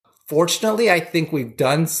Fortunately, I think we've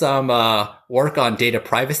done some work on data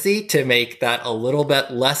privacy to make that a little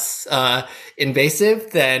bit less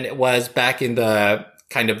invasive than it was back in the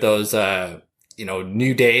kind of those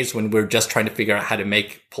new days when we're just trying to figure out how to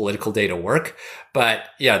make political data work. But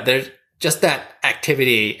yeah, there's just that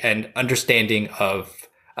activity and understanding of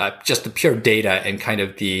just the pure data and kind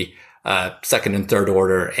of the second and third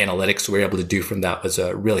order analytics we were able to do from that was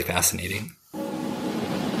really fascinating.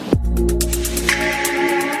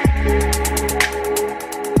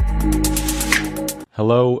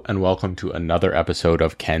 Hello, and welcome to another episode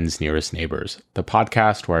of Ken's Nearest Neighbors, the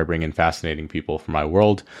podcast where I bring in fascinating people from my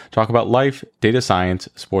world, talk about life, data science,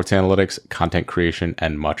 sports analytics, content creation,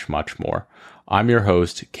 and much, much more. I'm your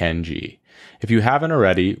host, Ken G. If you haven't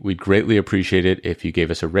already, we'd greatly appreciate it if you gave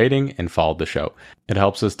us a rating and followed the show. It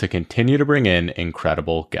helps us to continue to bring in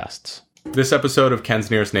incredible guests. This episode of Ken's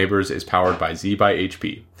Nearest Neighbors is powered by Z by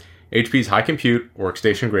HP, HP's high compute,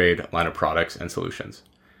 workstation grade line of products and solutions.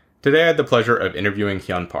 Today I had the pleasure of interviewing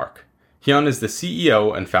Hyun Park. Hyun is the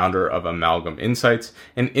CEO and founder of Amalgam Insights,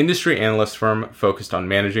 an industry analyst firm focused on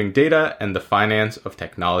managing data and the finance of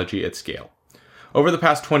technology at scale. Over the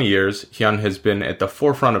past 20 years, Hyun has been at the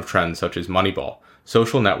forefront of trends such as Moneyball,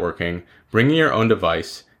 social networking, bringing your own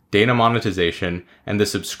device, data monetization, and the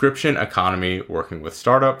subscription economy, working with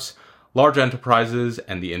startups, large enterprises,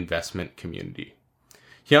 and the investment community.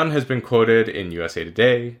 Hyun has been quoted in USA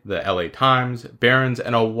Today, the LA Times, Barron's,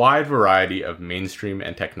 and a wide variety of mainstream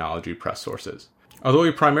and technology press sources. Although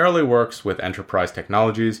he primarily works with enterprise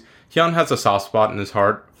technologies, Hyun has a soft spot in his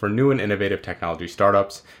heart for new and innovative technology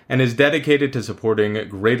startups and is dedicated to supporting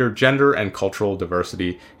greater gender and cultural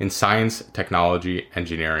diversity in science, technology,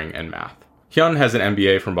 engineering, and math. Hyun has an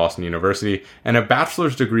MBA from Boston University and a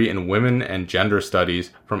bachelor's degree in women and gender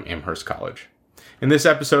studies from Amherst College. In this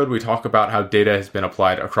episode, we talk about how data has been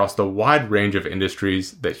applied across the wide range of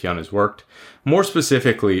industries that Hyun has worked. More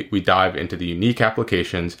specifically, we dive into the unique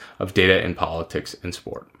applications of data in politics and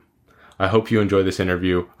sport. I hope you enjoy this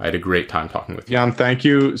interview. I had a great time talking with you. Hyun, thank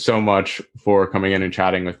you so much for coming in and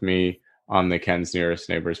chatting with me on the Ken's Nearest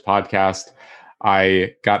Neighbors podcast.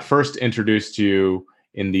 I got first introduced to you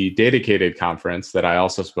in the Datacated conference that I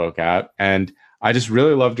also spoke at, and I just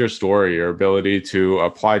really loved your story, your ability to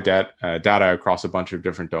apply data across a bunch of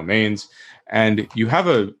different domains. And you have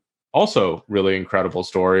a also really incredible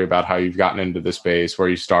story about how you've gotten into the space, where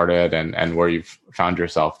you started and where you've found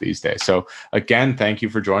yourself these days. So again, thank you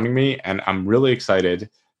for joining me. And I'm really excited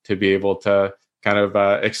to be able to kind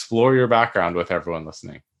of explore your background with everyone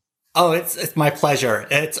listening. Oh, it's my pleasure.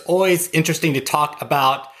 It's always interesting to talk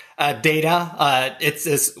about data. It's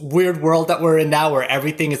this weird world that we're in now where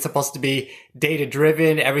everything is supposed to be data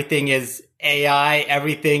driven. Everything is AI.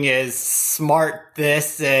 Everything is smart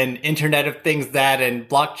this and Internet of Things that and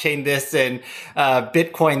blockchain this and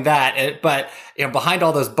Bitcoin that. But behind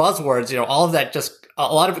all those buzzwords, all of that just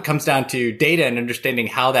a lot of it comes down to data and understanding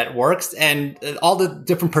how that works and all the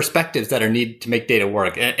different perspectives that are needed to make data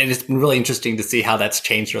work. And it's been really interesting to see how that's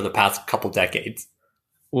changed over the past couple decades.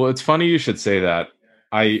 Well, it's funny you should say that.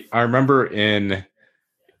 I remember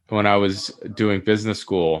when I was doing business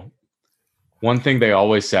school, one thing they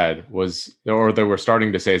always said was, or they were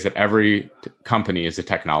starting to say, is that every company is a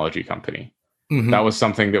technology company. Mm-hmm. That was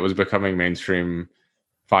something that was becoming mainstream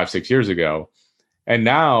 5-6 years ago. And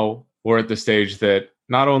now we're at the stage that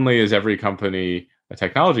not only is every company a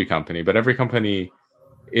technology company, but every company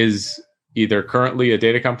is either currently a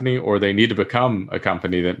data company or they need to become a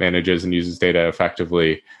company that manages and uses data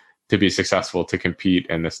effectively to be successful, to compete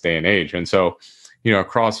in this day and age. And so,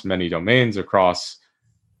 across many domains, across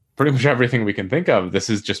pretty much everything we can think of, this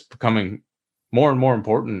is just becoming more and more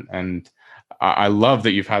important. And I love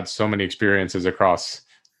that you've had so many experiences across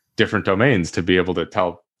different domains to be able to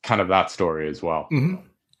tell kind of that story as well. Mm-hmm.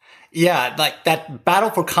 Yeah, like that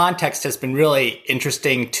battle for context has been really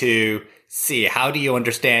interesting to see. How do you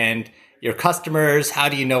understand your customers? How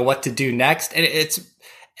do you know what to do next?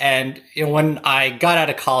 And when I got out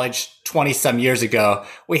of college 20 some years ago,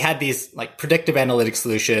 we had these like predictive analytics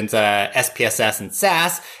solutions, SPSS and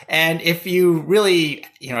SAS. And if you really,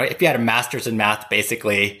 if you had a master's in math,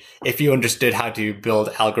 basically, if you understood how to build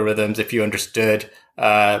algorithms, if you understood,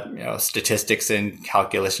 statistics and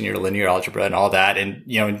calculus and your linear algebra and all that, and,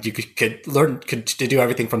 you could learn to do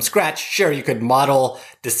everything from scratch. Sure, you could model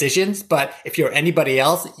decisions, but if you're anybody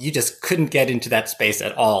else, you just couldn't get into that space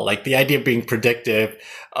at all. Like the idea of being predictive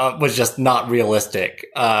was just not realistic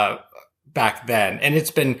back then. And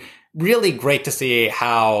it's been really great to see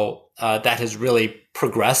how that has really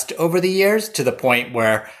progressed over the years to the point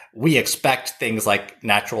where we expect things like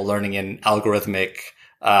natural learning and algorithmic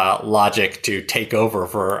logic to take over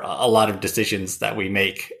for a lot of decisions that we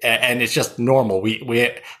make. And it's just normal.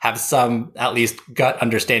 We have some at least gut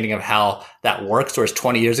understanding of how that works, whereas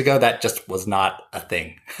 20 years ago, that just was not a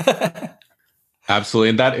thing. Absolutely.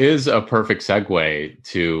 And that is a perfect segue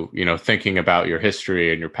to, thinking about your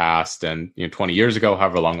history and your past and, 20 years ago,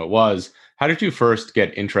 however long it was. How did you first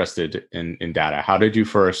get interested in data? How did you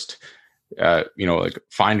first,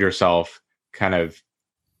 find yourself kind of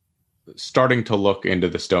starting to look into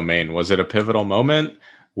this domain? Was it a pivotal moment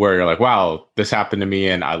where you're like, wow, this happened to me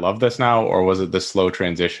and I love this now? Or was it this slow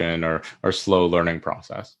transition or slow learning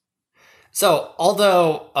process? So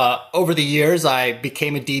although over the years I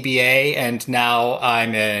became a DBA and now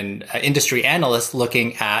I'm an industry analyst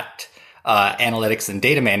looking at analytics and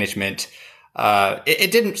data management,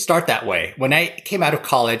 it didn't start that way. When I came out of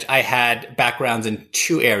college, I had backgrounds in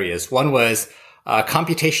two areas. One was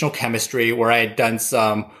computational chemistry, where I had done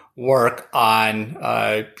some work on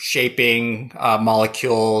shaping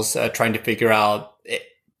molecules, trying to figure out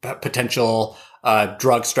potential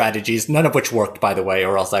drug strategies, none of which worked, by the way,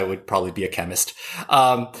 or else I would probably be a chemist.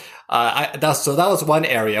 So that was one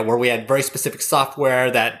area where we had very specific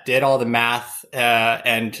software that did all the math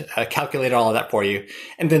and calculated all of that for you.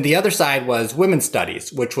 And then the other side was women's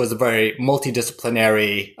studies, which was a very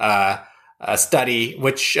multidisciplinary study,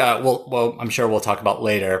 which I'm sure we'll talk about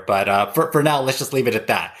later. But for now, let's just leave it at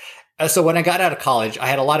that. So when I got out of college, I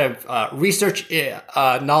had a lot of research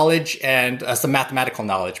knowledge and some mathematical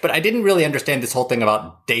knowledge, but I didn't really understand this whole thing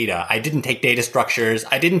about data. I didn't take data structures.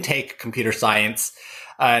 I didn't take computer science.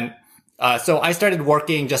 And so I started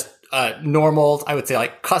working just normal, I would say,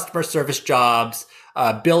 like customer service jobs,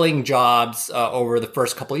 billing jobs over the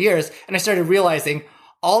first couple of years. And I started realizing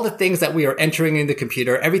all the things that we were entering in the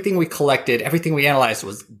computer, everything we collected, everything we analyzed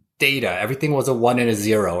was data. Everything was a 1 and a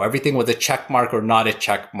 0. Everything was a check mark or not a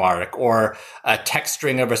check mark, or a text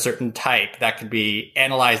string of a certain type that could be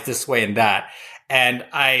analyzed this way and that. And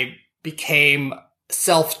I became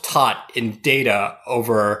self-taught in data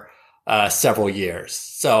over several years.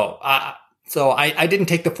 So I didn't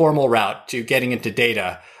take the formal route to getting into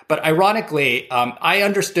data. But ironically, I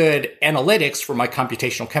understood analytics from my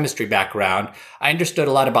computational chemistry background. I understood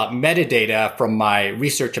a lot about metadata from my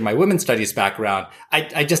research and my women's studies background.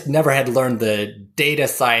 I just never had learned the data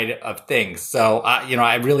side of things. So,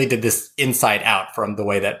 I really did this inside out from the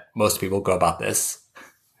way that most people go about this.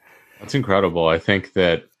 That's incredible. I think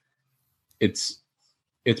that it's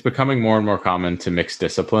becoming more and more common to mix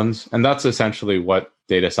disciplines. And that's essentially what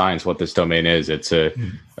data science, what this domain is. It's a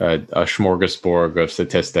smorgasbord of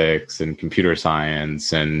statistics and computer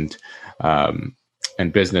science and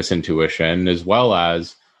business intuition, as well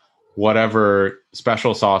as whatever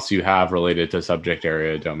special sauce you have related to subject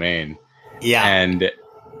area domain. Yeah. And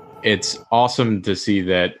it's awesome to see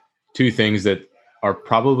that two things that are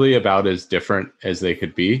probably about as different as they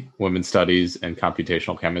could be, women's studies and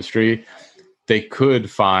computational chemistry, they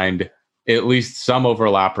could find at least some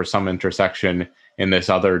overlap or some intersection in this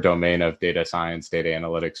other domain of data science, data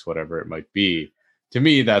analytics, whatever it might be. To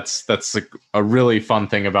me, that's a really fun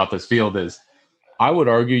thing about this field is I would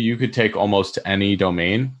argue you could take almost any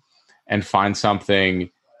domain and find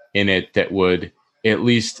something in it that would at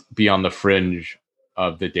least be on the fringe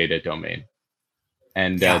of the data domain.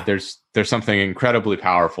 And there's something incredibly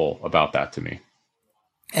powerful about that to me.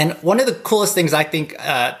 And one of the coolest things I think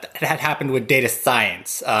that had happened with data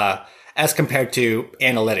science as compared to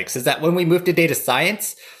analytics is that when we moved to data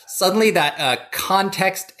science, suddenly that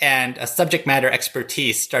context and subject matter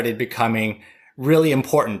expertise started becoming really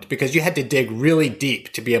important because you had to dig really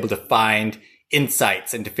deep to be able to find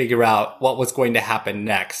insights and to figure out what was going to happen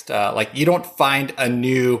next. Like you don't find a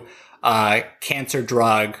new cancer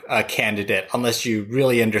drug candidate unless you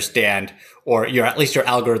really understand, or at least your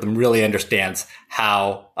algorithm really understands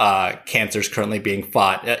how cancer is currently being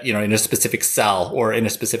fought, in a specific cell or in a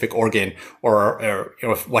specific organ or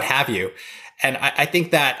what have you. And I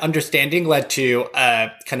think that understanding led to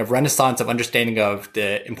a kind of renaissance of understanding of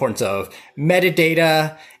the importance of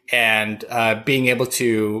metadata and being able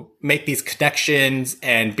to make these connections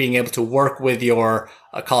and being able to work with your,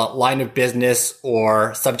 call it line of business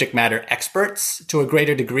or subject matter experts to a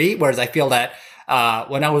greater degree. Whereas I feel that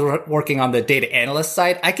when I was working on the data analyst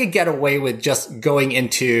side, I could get away with just going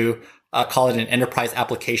into, call it an enterprise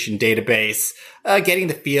application database, getting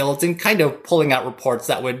the fields and kind of pulling out reports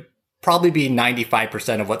that would probably be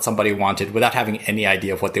 95% of what somebody wanted without having any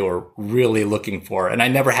idea of what they were really looking for. And I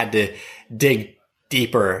never had to dig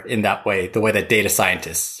deeper in that way, the way that data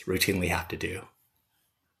scientists routinely have to do.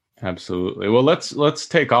 Absolutely. Well, let's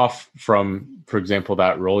take off from, for example,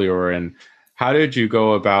 that role you're in. How did you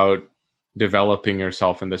go about developing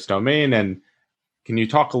yourself in this domain? And Can you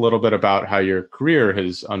talk a little bit about how your career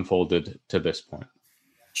has unfolded to this point?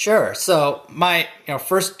 Sure. So my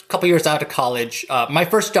first couple years out of college, my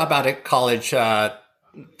first job out of college that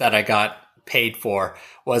I got paid for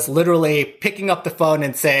was literally picking up the phone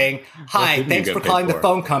and saying, "Hi, thanks for calling the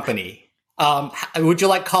phone company. Would you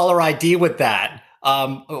like caller ID with that?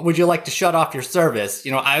 Would you like to shut off your service?"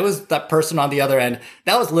 I was that person on the other end.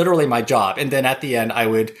 That was literally my job. And then at the end, I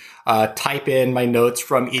would type in my notes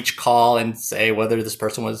from each call and say whether this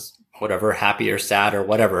person was whatever, happy or sad or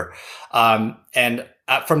whatever. And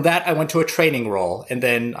from that, I went to a training role, and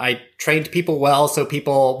then I trained people well. So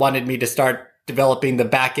people wanted me to start developing the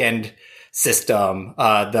back end system,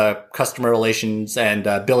 the customer relations and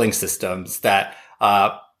billing systems that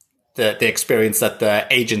the experience that the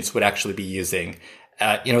agents would actually be using.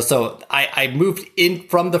 So I moved in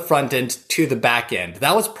from the front end to the back end.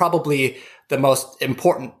 That was probably the most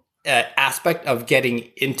important aspect of getting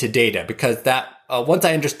into data, because that once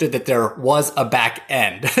I understood that there was a back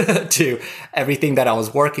end to everything that I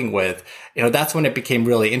was working with, that's when it became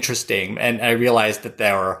really interesting. And I realized that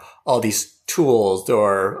there are all these tools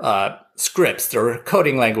or scripts or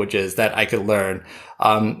coding languages that I could learn.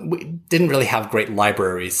 We didn't really have great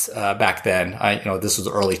libraries back then. This was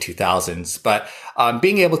early 2000s, but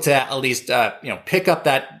being able to at least pick up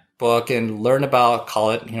that book and learn about,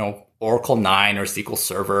 call it Oracle 9 or SQL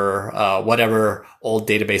Server, whatever old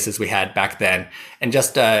databases we had back then, and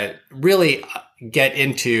just really get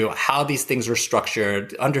into how these things were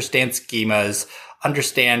structured, understand schemas,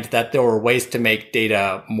 understand that there were ways to make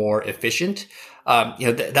data more efficient.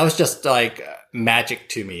 That was just like magic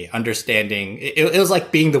to me, understanding. It was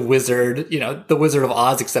like being the wizard, the Wizard of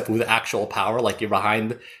Oz, except with actual power. Like you're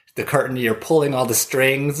behind the curtain, you're pulling all the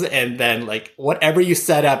strings, and then like whatever you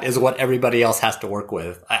set up is what everybody else has to work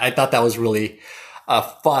with. I thought that was really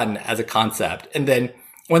fun as a concept. And then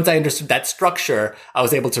once I understood that structure, I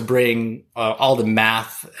was able to bring all the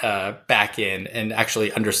math back in and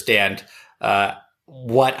actually understand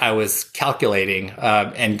what I was calculating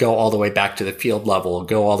and go all the way back to the field level,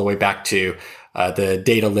 go all the way back to the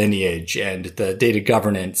data lineage and the data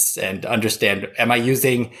governance, and understand, am I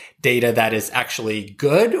using data that is actually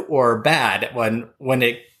good or bad when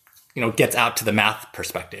it gets out to the math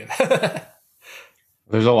perspective?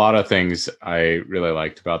 There's a lot of things I really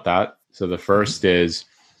liked about that. So the first is,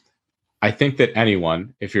 I think that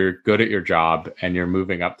anyone, if you're good at your job and you're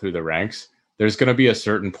moving up through the ranks, there's going to be a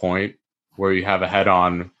certain point where you have a head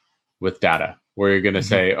on with data, where you're going to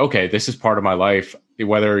say, okay, this is part of my life,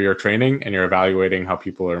 whether you're training and you're evaluating how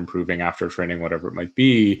people are improving after training, whatever it might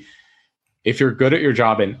be. If you're good at your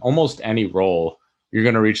job in almost any role, you're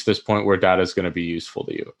going to reach this point where data is going to be useful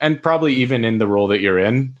to you. And probably even in the role that you're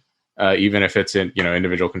in, even if it's in,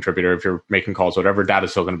 individual contributor, if you're making calls, whatever, data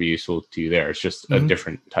is still going to be useful to you there. It's just a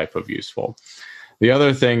different type of useful. The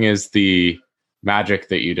other thing is the magic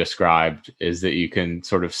that you described, is that you can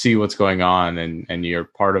sort of see what's going on and you're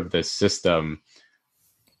part of this system.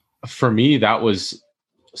 For me, that was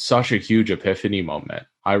such a huge epiphany moment.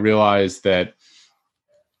 I realized that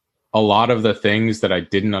a lot of the things that I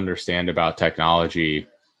didn't understand about technology,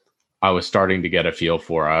 I was starting to get a feel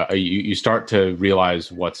for. You start to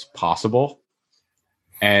realize what's possible.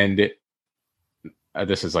 And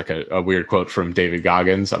this is like a weird quote from David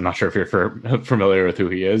Goggins. I'm not sure if you're familiar with who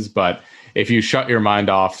he is, but if you shut your mind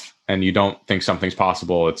off and you don't think something's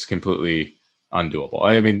possible, it's completely undoable.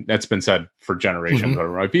 I mean, that's been said for generations,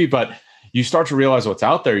 whatever it might be, but you start to realize what's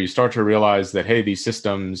out there. You start to realize that, hey, these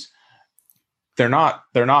systems, they're not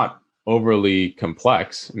overly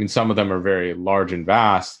complex. I mean, some of them are very large and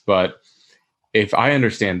vast, but if I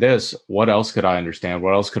understand this, what else could I understand?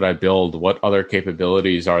 What else could I build? What other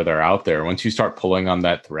capabilities are there out there? Once you start pulling on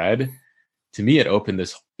that thread, to me, it opened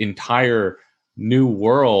this entire new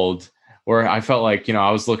world where I felt like,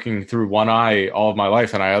 I was looking through one eye all of my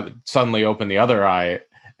life, and I suddenly opened the other eye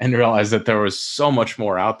and realized that there was so much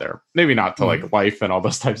more out there. Maybe not to like life and all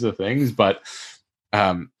those types of things, but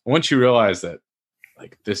once you realize that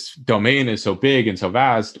like this domain is so big and so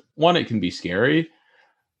vast, one, it can be scary,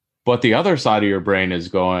 but the other side of your brain is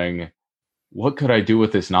going, what could I do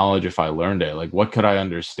with this knowledge if I learned it? Like, what could I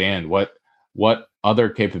understand? What other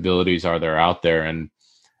capabilities are there out there? And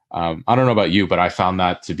I don't know about you, but I found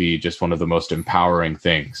that to be just one of the most empowering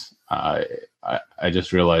things. I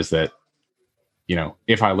just realized that,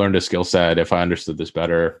 if I learned a skill set, if I understood this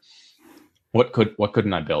better, what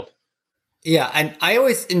couldn't I build? Yeah, and I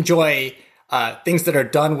always enjoy things that are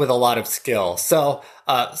done with a lot of skill. So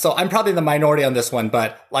I'm probably the minority on this one,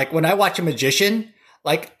 but like when I watch a magician,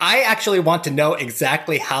 like I actually want to know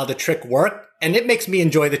exactly how the trick worked, and it makes me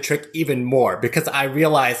enjoy the trick even more because I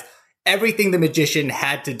realize everything the magician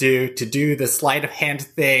had to do the sleight of hand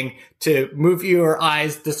thing, to move your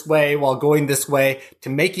eyes this way while going this way, to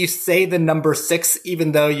make you say the number 6,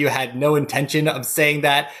 even though you had no intention of saying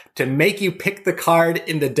that, to make you pick the card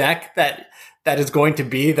in the deck that is going to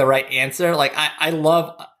be the right answer. Like, I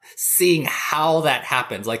love seeing how that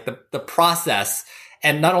happens, like the process,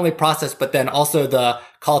 and not only process, but then also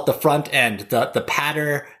call it the front end, the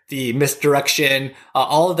patter, the misdirection,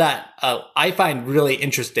 all of that, I find really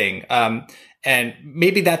interesting. And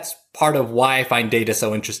maybe that's part of why I find data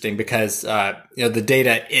so interesting, because, the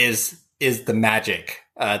data is the magic,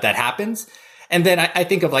 that happens. And then I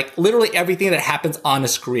think of like literally everything that happens on a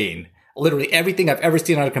screen, literally everything I've ever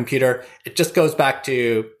seen on a computer, it just goes back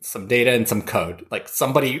to some data and some code. Like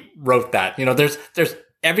somebody wrote that, there's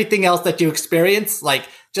everything else that you experience, like,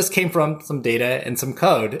 just came from some data and some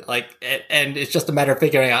code. Like, and it's just a matter of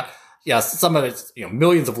figuring out, some of it's,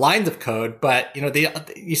 millions of lines of code, but,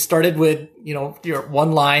 you started with, your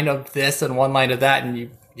one line of this and one line of that, and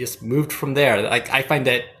you just moved from there. Like, I find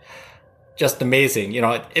it just amazing.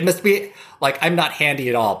 It must be like, I'm not handy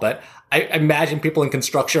at all, but I imagine people in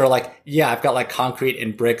construction are like, I've got like concrete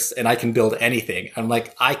and bricks and I can build anything. I'm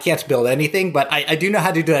like, I can't build anything, but I do know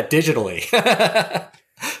how to do that digitally.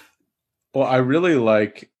 Well, I really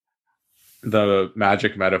like the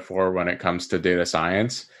magic metaphor when it comes to data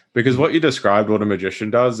science, because what you described, what a magician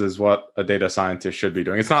does, is what a data scientist should be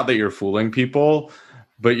doing. It's not that you're fooling people,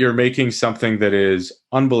 but you're making something that is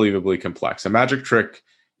unbelievably complex. A magic trick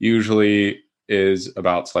usually is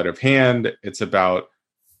about sleight of hand. It's about,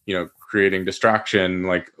 creating distraction,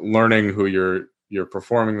 like learning who you're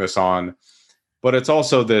performing this on. But it's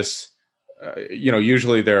also this,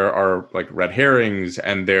 usually there are like red herrings,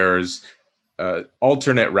 and there's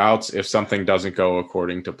alternate routes if something doesn't go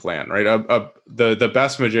according to plan, right? The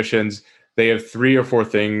best magicians, they have 3 or 4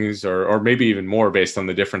 things, or maybe even more, based on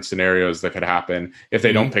the different scenarios that could happen if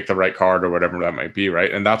they don't pick the right card or whatever that might be,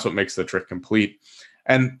 right? And that's what makes the trick complete.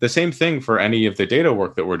 And the same thing for any of the data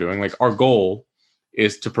work that we're doing. Like, our goal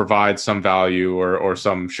is to provide some value or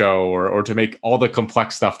some show, or to make all the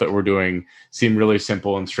complex stuff that we're doing seem really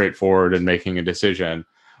simple and straightforward in making a decision.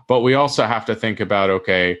 But we also have to think about,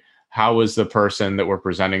 okay, how is the person that we're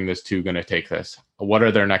presenting this to going to take this? What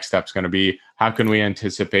are their next steps going to be? How can we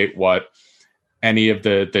anticipate what any of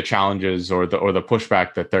the challenges or the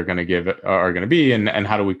pushback that they're going to give are going to be? And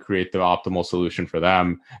how do we create the optimal solution for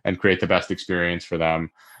them and create the best experience for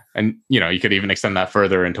them? And, you could even extend that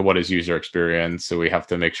further into what is user experience. So we have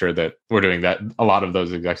to make sure that we're doing that, a lot of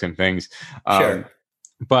those exact same things. Sure.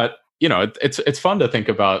 But, it's fun to think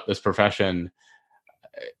about this profession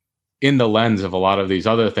in the lens of a lot of these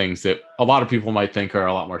other things that a lot of people might think are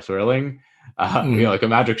a lot more thrilling. Like a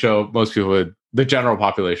magic show, most people the general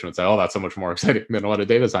population would say, oh, that's so much more exciting than what a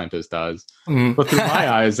data scientist does. But through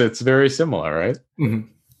my eyes, it's very similar, right?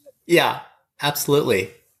 Yeah,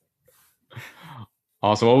 absolutely.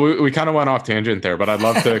 Awesome. Well, we kind of went off tangent there, but I'd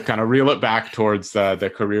love to kind of reel it back towards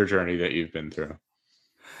the career journey that you've been through.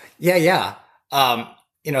 Yeah.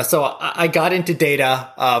 So I got into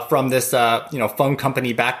data from this, phone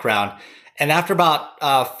company background. And after about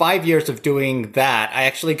 5 years of doing that, I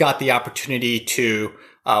actually got the opportunity to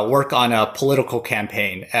work on a political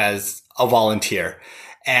campaign as a volunteer.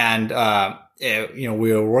 And, we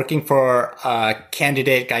were working for a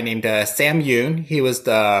candidate, guy named Sam Yoon. He was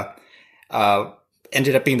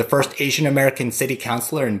ended up being the first Asian American city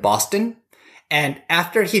councilor in Boston. And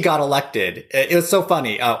after he got elected, it was so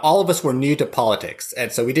funny. All of us were new to politics, and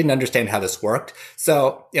so we didn't understand how this worked.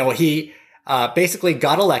 So, he basically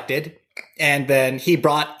got elected, and then he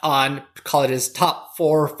brought on, call it his top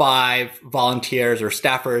 4 or 5 volunteers or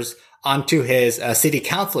staffers onto his city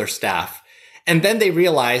councilor staff. And then they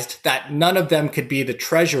realized that none of them could be the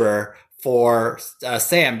treasurer for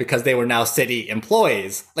Sam, because they were now city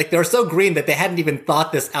employees. Like, they were so green that they hadn't even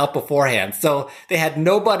thought this out beforehand. So they had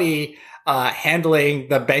nobody handling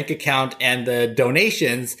the bank account and the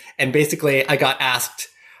donations. And basically I got asked,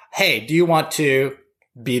 hey, do you want to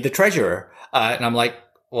be the treasurer? And I'm like,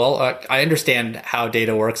 well, I understand how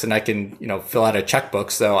data works and I can, fill out a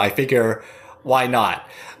checkbook. So I figure, why not?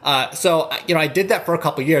 So I did that for a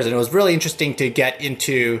couple of years, and it was really interesting to get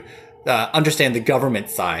into understand the government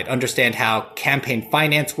side, understand how campaign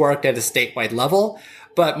finance worked at a statewide level.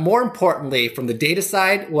 But more importantly, from the data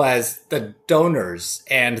side was the donors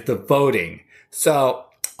and the voting. So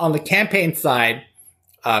on the campaign side,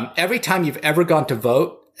 every time you've ever gone to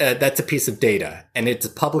vote, that's a piece of data, and it's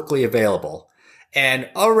publicly available. And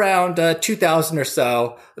around 2000 or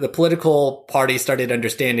so, the political parties started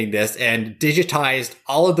understanding this and digitized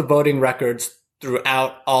all of the voting records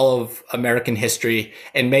throughout all of American history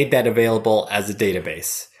and made that available as a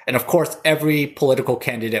database. And of course, every political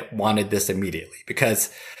candidate wanted this immediately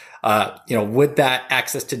because, with that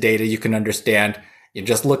access to data, you can understand, you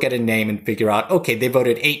just look at a name and figure out, okay, they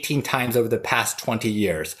voted 18 times over the past 20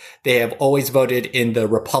 years. They have always voted in the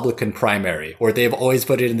Republican primary, or they've always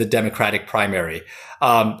voted in the Democratic primary.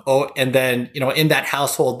 And then, in that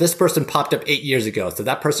household, this person popped up 8 years ago. So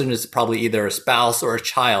that person is probably either a spouse or a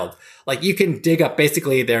child. Like, you can dig up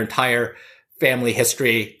basically their entire family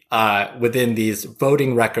history, within these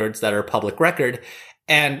voting records that are public record.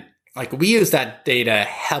 And like, we use that data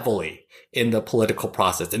heavily in the political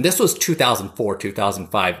process. And this was 2004,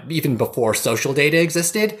 2005, even before social data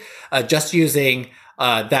existed, just using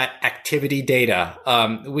that activity data.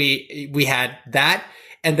 We had that.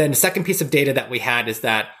 And then the second piece of data that we had is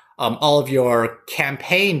that all of your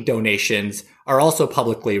campaign donations are also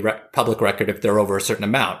public record if they're over a certain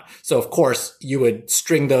amount. So of course, you would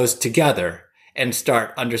string those together and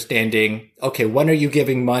start understanding, okay, when are you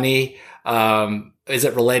giving money? Is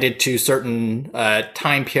it related to certain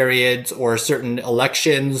time periods or certain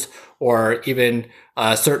elections, or even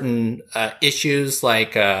certain issues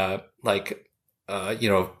like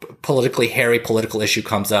politically hairy political issue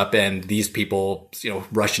comes up and these people,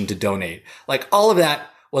 rush in to donate. Like, all of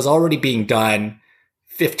that was already being done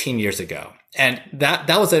 15 years ago. And that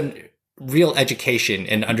was a real education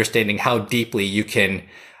in understanding how deeply you can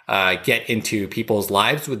get into people's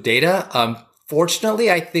lives with data. Fortunately,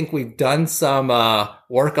 I think we've done some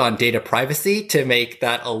work on data privacy to make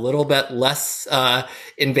that a little bit less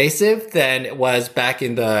invasive than it was back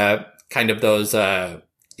in the kind of those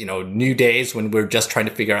new days when we're just trying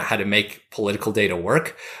to figure out how to make political data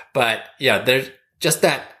work. But yeah, there's just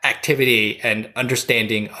that activity and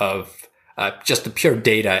understanding of just the pure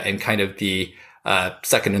data and kind of the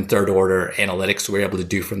second and third order analytics we were able to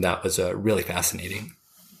do from that was really fascinating.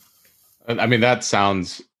 I mean, that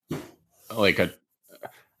sounds like I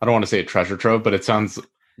don't want to say a treasure trove, but it sounds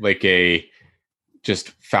like a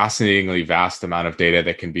just fascinatingly vast amount of data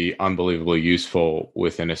that can be unbelievably useful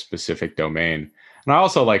within a specific domain. And I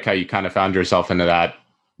also like how you kind of found yourself into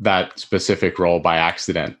that specific role by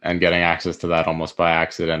accident and getting access to that almost by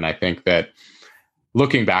accident. I think that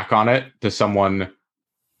looking back on it, to someone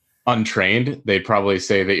untrained, they'd probably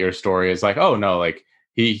say that your story is like, oh no, like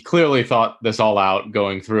he clearly thought this all out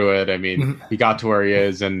going through it. I mean, he got to where he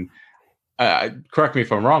is, and correct me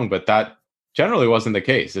if I'm wrong, but that generally wasn't the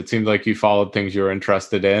case. It seemed like you followed things you were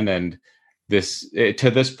interested in, and to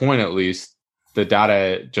this point at least, the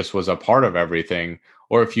data just was a part of everything.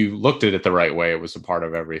 Or if you looked at it the right way, it was a part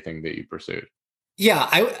of everything that you pursued. Yeah,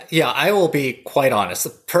 I will be quite honest. The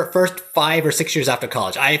first 5 or 6 years after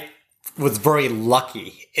college, I was very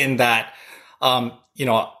lucky in that,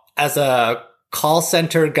 as a call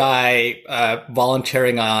center guy,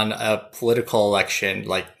 volunteering on a political election,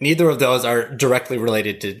 like, neither of those are directly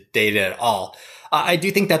related to data at all. I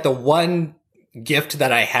do think that the one gift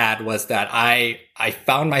that I had was that I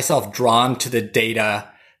found myself drawn to the data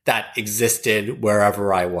that existed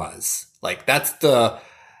wherever I was. Like, that's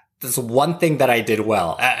one thing that I did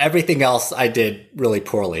well. Everything else I did really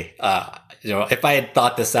poorly. If I had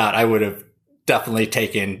thought this out, I would have definitely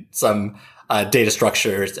taken some data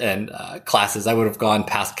structures and classes. I would have gone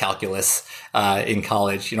past calculus in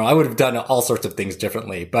college. I would have done all sorts of things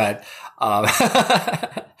differently. But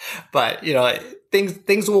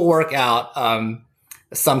things will work out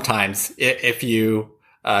sometimes if you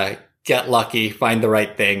get lucky, find the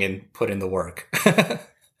right thing, and put in the work.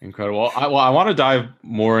 Incredible. I want to dive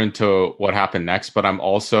more into what happened next, but I'm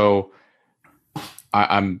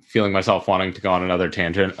feeling myself wanting to go on another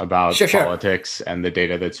tangent about politics and the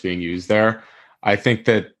data that's being used there. I think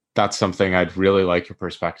that's something I'd really like your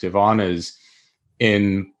perspective on is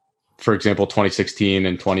in, for example, 2016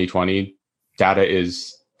 and 2020, data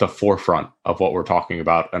is the forefront of what we're talking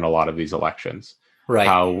about in a lot of these elections. Right.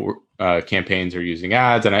 How campaigns are using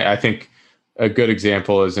ads. And I think a good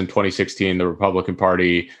example is in 2016, the Republican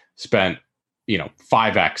Party spent,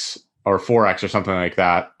 5x or 4x or something like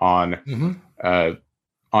that on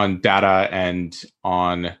data and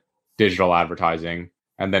on digital advertising.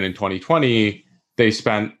 And then in 2020,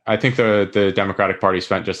 I think the Democratic Party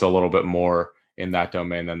spent just a little bit more in that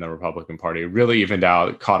domain than the Republican Party. Really evened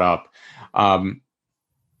out, caught up.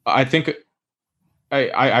 I think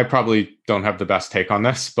I probably don't have the best take on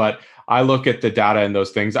this, but I look at the data and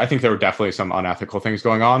those things. I think there were definitely some unethical things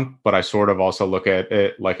going on, but I sort of also look at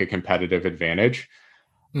it like a competitive advantage.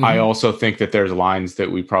 I also think that there's lines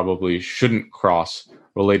that we probably shouldn't cross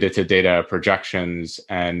related to data projections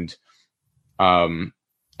and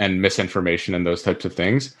misinformation and those types of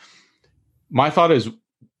things. My thought is,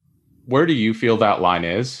 where do you feel that line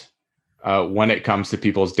is when it comes to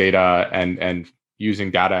people's data and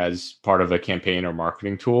using data as part of a campaign or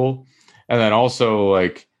marketing tool? And then also,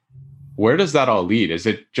 like, where does that all lead? Is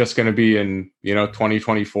it just going to be in,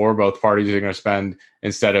 2024, both parties are going to spend,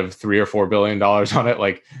 instead of $3 or $4 billion on it,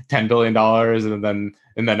 like $10 billion, and then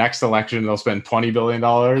in the next election they'll spend $20 billion?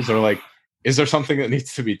 Or like, is there something that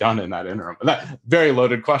needs to be done in that interim? That very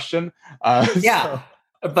loaded question. Yeah,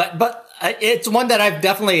 but it's one that I've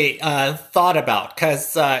definitely thought about,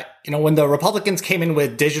 because when the Republicans came in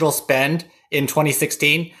with digital spend in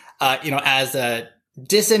 2016, as a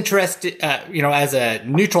disinterested, as a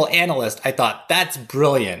neutral analyst, I thought that's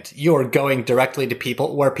brilliant. You're going directly to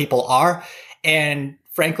people where people are, and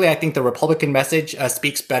frankly, I think the Republican message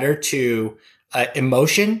speaks better to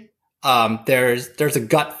emotion. There's a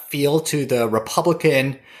gut feel to the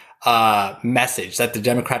Republican message that the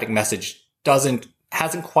Democratic message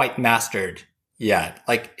hasn't quite mastered yet.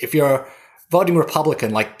 Like, if you're voting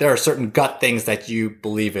Republican, like, there are certain gut things that you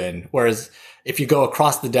believe in. Whereas if you go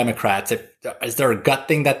across the Democrats, is there a gut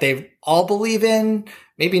thing that they all believe in?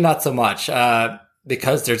 Maybe not so much,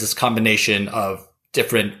 because there's this combination of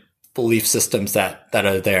different belief systems that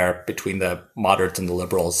are there between the moderates and the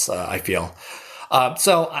liberals, I feel.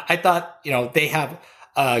 So I thought, they have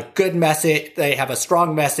a good message. They have a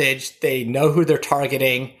strong message. They know who they're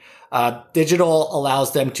targeting. Digital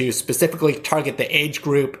allows them to specifically target the age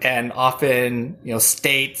group, and often,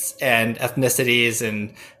 states and ethnicities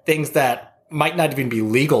and things that might not even be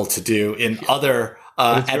legal to do in other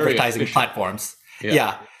advertising platforms.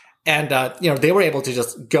 Yeah. And, they were able to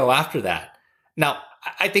just go after that. Now,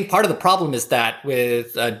 I think part of the problem is that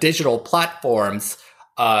with digital platforms,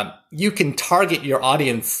 you can target your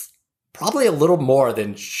audience probably a little more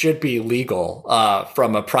than should be legal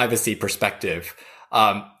from a privacy perspective.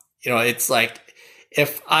 It's like,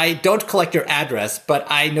 if I don't collect your address, but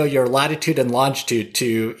I know your latitude and longitude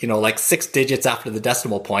to, like 6 digits after the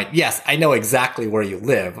decimal point, yes, I know exactly where you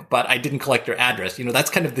live, but I didn't collect your address. That's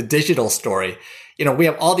kind of the digital story. We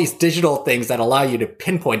have all these digital things that allow you to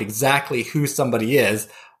pinpoint exactly who somebody is,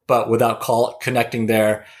 but without connecting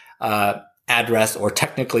their address, or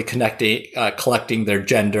technically collecting their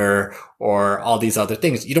gender, or all these other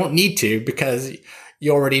things. You don't need to, because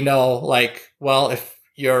you already know, like, well, if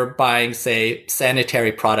you're buying, say,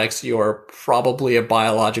 sanitary products, you're probably a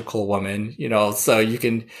biological woman, so you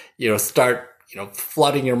can, start,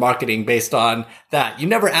 flooding your marketing based on that. You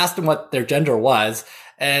never asked them what their gender was.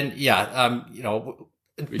 And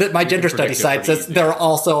my gender study site says there are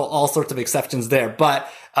also all sorts of exceptions there, but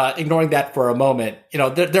ignoring that for a moment,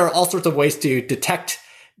 there are all sorts of ways to detect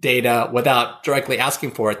data without directly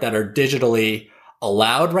asking for it that are digitally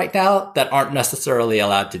allowed right now that aren't necessarily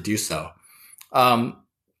allowed to do so.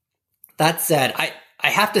 That said, I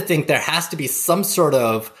have to think there has to be some sort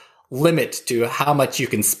of limit to how much you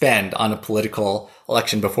can spend on a political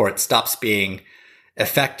election before it stops being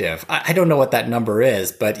effective. I don't know what that number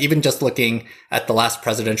is, but even just looking at the last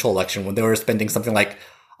presidential election, when they were spending something like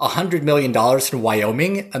 $100 million in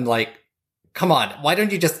Wyoming, I'm like, come on, why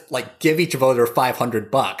don't you just give each voter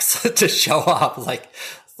 $500 to show off?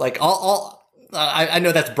 I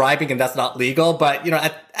know that's bribing and that's not legal, but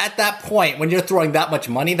at that point, when you're throwing that much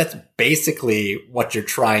money, that's basically what you're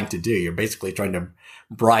trying to do. You're basically trying to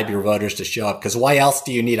bribe your voters to show up, because why else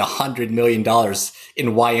do you need $100 million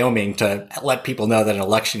in Wyoming to let people know that an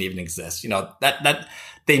election even exists? That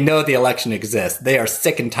they know the election exists. They are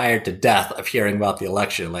sick and tired to death of hearing about the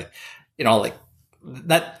election. The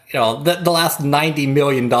last $90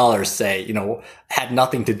 million, say, had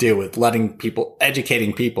nothing to do with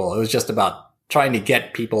educating people. It was just about trying to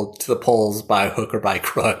get people to the polls by hook or by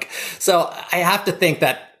crook. So I have to think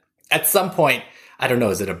that at some point, I don't know,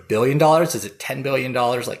 is it $1 billion? Is it $10 billion?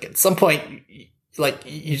 At some point,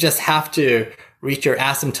 you just have to reach your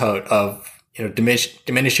asymptote of,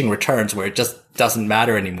 diminishing returns where it just doesn't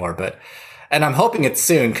matter anymore. And I'm hoping it's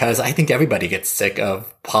soon, because I think everybody gets sick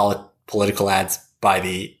of political ads by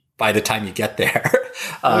the time you get there.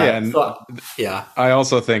 I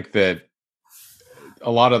also think that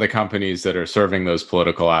a lot of the companies that are serving those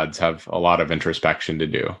political ads have a lot of introspection to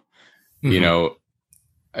do. Mm-hmm.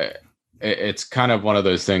 It's kind of one of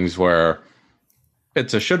those things where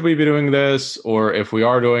it's should we be doing this? Or if we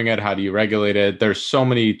are doing it, how do you regulate it? There's so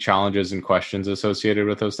many challenges and questions associated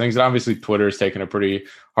with those things. And obviously Twitter has taken a pretty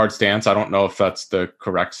hard stance. I don't know if that's the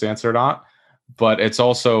correct stance or not, but it's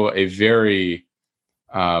also a very,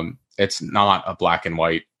 it's not a black and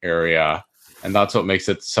white area. And that's what makes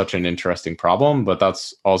it such an interesting problem. But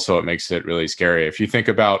that's also what makes it really scary. If you think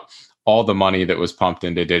about all the money that was pumped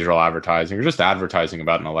into digital advertising, or just advertising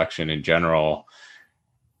about an election in general,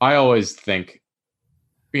 I always think,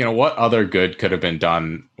 what other good could have been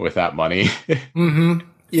done with that money? Mm-hmm.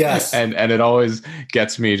 Yes. And it always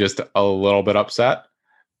gets me just a little bit upset.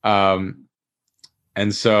 And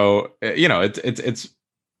so, it's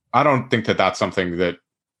I don't think that that's something that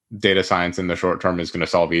data science in the short term is going to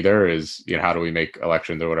solve either. Is, how do we make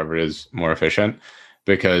elections or whatever it is more efficient?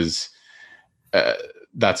 Because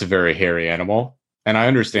that's a very hairy animal, and I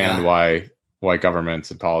understand Yeah. why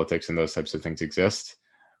governments and politics and those types of things exist.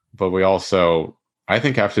 But we also, I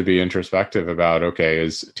think, have to be introspective about, okay,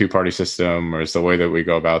 is two-party system, or is the way that we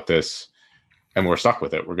go about this, and we're stuck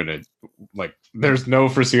with it. We're gonna, there's no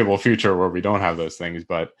foreseeable future where we don't have those things,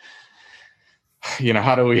 but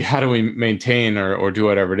how do we maintain or do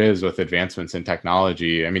whatever it is with advancements in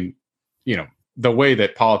technology? I mean, the way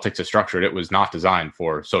that politics is structured, it was not designed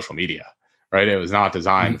for social media, right? It was not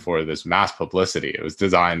designed for this mass publicity. It was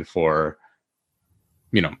designed for,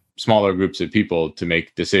 smaller groups of people to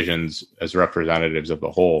make decisions as representatives of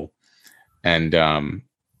the whole. And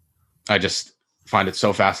I just find it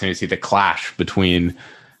so fascinating to see the clash between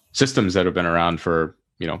systems that have been around for,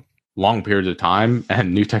 long periods of time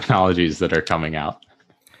and new technologies that are coming out.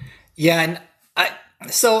 Yeah.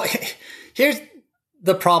 So here's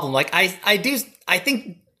the problem. Like I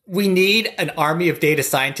think we need an army of data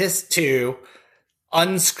scientists to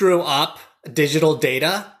unscrew up digital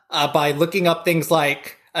data by looking up things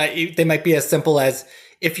like, they might be as simple as,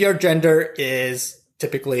 if your gender is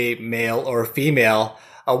typically male or female,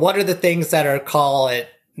 what are the things that are, call it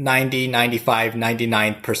 90, 95,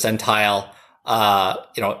 99 percentile,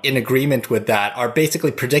 in agreement with that, are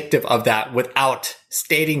basically predictive of that without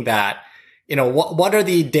stating that. What are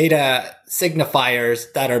the data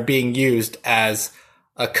signifiers that are being used as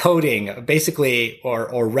a coding, basically, or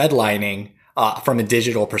redlining, from a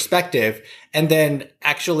digital perspective, and then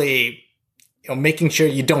actually, making sure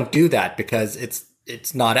you don't do that because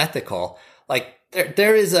it's not ethical. Like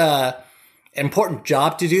there is a important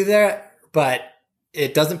job to do there, but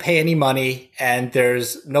it doesn't pay any money, and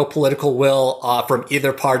there's no political will from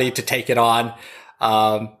either party to take it on.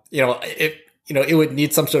 It would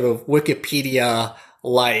need some sort of Wikipedia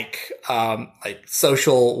like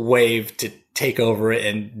social wave to take over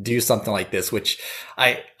and do something like this, which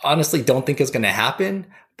I honestly don't think is going to happen.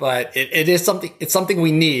 But it is something. It's something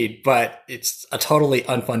we need, but it's a totally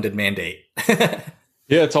unfunded mandate.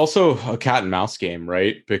 Yeah, it's also a cat and mouse game,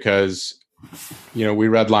 right? Because we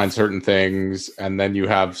redline certain things, and then you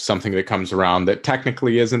have something that comes around that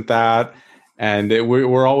technically isn't that, and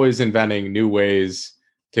we're always inventing new ways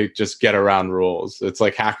to just get around rules. It's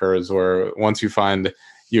like hackers, where once you find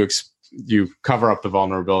you cover up the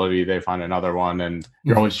vulnerability, they find another one, and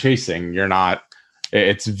you're always chasing. You're not.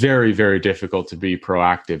 It's very, very difficult to be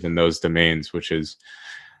proactive in those domains, which is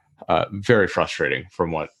very frustrating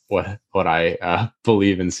from what I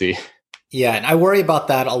believe and see. Yeah, and I worry about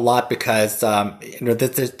that a lot because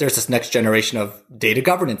there's this next generation of data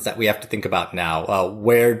governance that we have to think about now.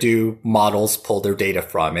 Where do models pull their data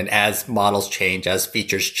from? And as models change, as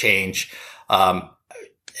features change,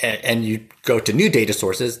 and you go to new data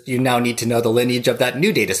sources, you now need to know the lineage of that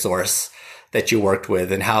new data source that you worked with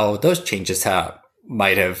and how those changes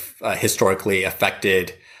might have historically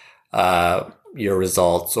affected your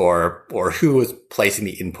results, or who is placing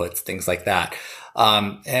the inputs, things like that.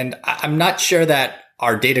 And I'm not sure that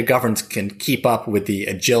our data governance can keep up with the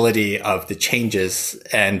agility of the changes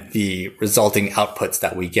and the resulting outputs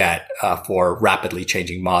that we get for rapidly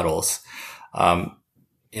changing models.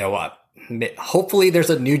 Hopefully there's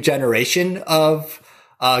a new generation of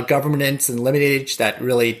governance and lineage that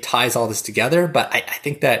really ties all this together. But I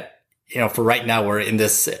think that, for right now, we're in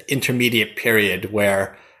this intermediate period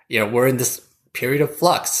where, we're in this period of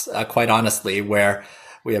flux, quite honestly, where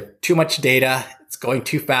we have too much data. It's going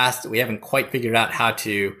too fast. We haven't quite figured out how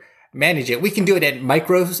to manage it. We can do it at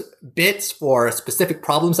micro bits for specific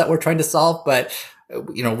problems that we're trying to solve, but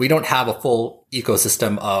we don't have a full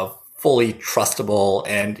ecosystem of fully trustable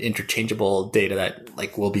and interchangeable data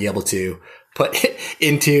that we'll be able to put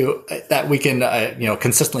into that we can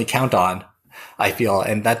consistently count on, I feel,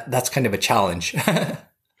 and that's kind of a challenge.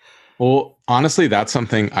 Well, honestly, that's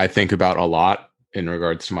something I think about a lot in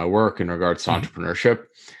regards to my work, in regards to entrepreneurship.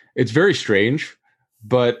 It's very strange,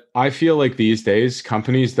 but I feel like these days,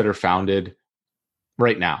 companies that are founded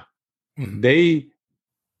right now, they,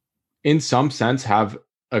 in some sense, have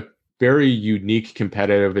a very unique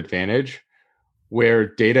competitive advantage where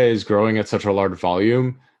data is growing at such a large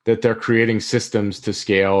volume that they're creating systems to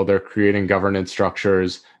scale. They're creating governance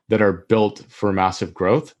structures that are built for massive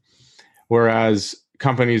growth. Whereas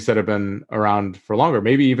companies that have been around for longer,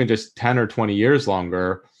 maybe even just 10 or 20 years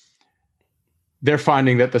longer, they're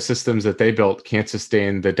finding that the systems that they built can't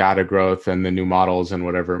sustain the data growth and the new models and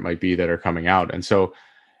whatever it might be that are coming out. And so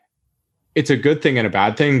it's a good thing and a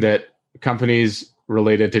bad thing that companies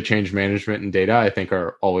related to change management and data, I think,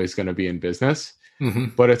 are always going to be in business. Mm-hmm.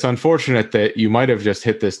 But it's unfortunate that you might have just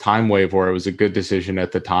hit this time wave where it was a good decision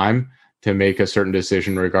at the time to make a certain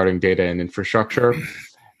decision regarding data and infrastructure.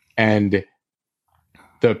 And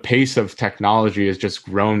the pace of technology has just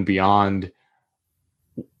grown beyond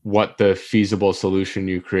what the feasible solution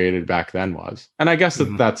you created back then was. And I guess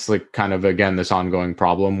that that's like kind of, again, this ongoing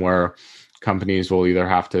problem where companies will either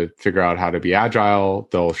have to figure out how to be agile,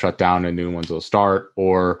 they'll shut down and new ones will start,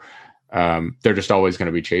 or they're just always going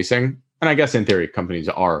to be chasing. And I guess in theory, companies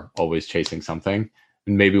are always chasing something.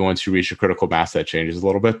 And maybe once you reach a critical mass, that changes a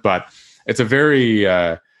little bit. But it's a very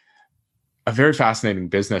fascinating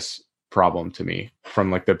business problem to me,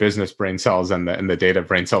 from like the business brain cells and the data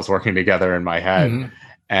brain cells working together in my head.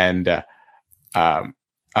 And I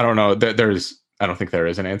don't know, I don't think there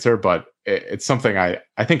is an answer, but it's something I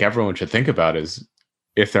think everyone should think about, is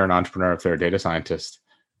if they're an entrepreneur, if they're a data scientist,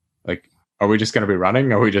 like, are we just going to be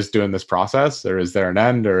running? Are we just doing this process, or is there an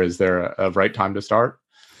end, or is there a right time to start?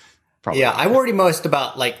 Probably. Yeah, I worry most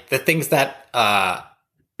about like the things that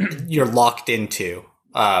you're locked into.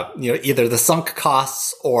 Either the sunk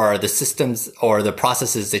costs or the systems or the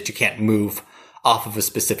processes that you can't move off of a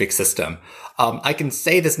specific system. I can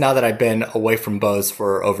say this now that I've been away from Bose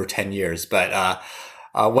for over 10 years, but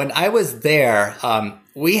when I was there,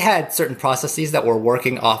 we had certain processes that were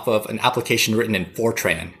working off of an application written in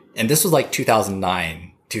Fortran. And this was like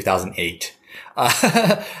 2009, 2008.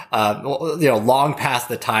 Long past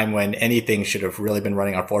the time when anything should have really been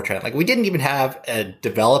running on Fortran. Like, we didn't even have a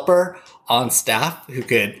developer on staff who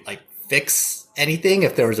could like fix anything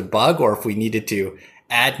if there was a bug, or if we needed to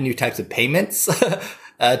add new types of payments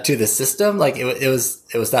to the system. Like, it was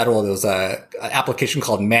that old. It was an application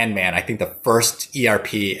called Man. I think the first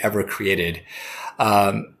ERP ever created.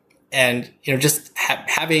 And, just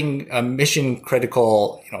having a mission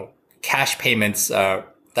critical, cash payments,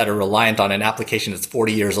 that are reliant on an application that's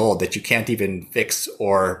 40 years old that you can't even fix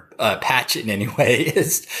or patch in any way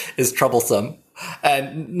is troublesome.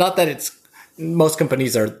 And not that most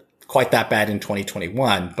companies are quite that bad in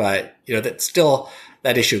 2021, but that still,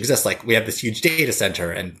 that issue exists. Like, we have this huge data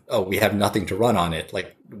center and we have nothing to run on it.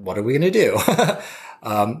 Like, what are we going to do?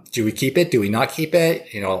 Do we keep it? Do we not keep it?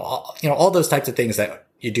 All those types of things that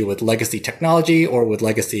you do with legacy technology or with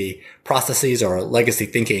legacy processes or legacy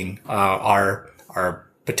thinking are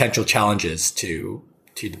potential challenges to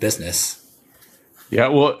the business. Yeah,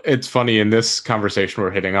 well, it's funny, in this conversation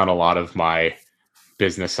we're hitting on a lot of my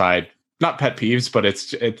business side, not pet peeves, but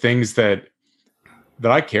it's things that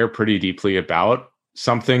I care pretty deeply about.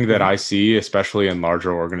 Something that I see, especially in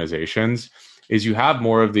larger organizations, is you have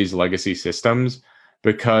more of these legacy systems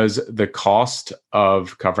because the cost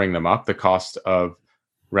of covering them up, the cost of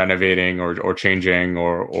renovating or changing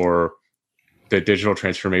or the digital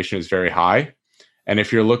transformation is very high. And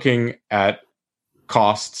if you're looking at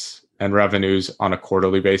costs and revenues on a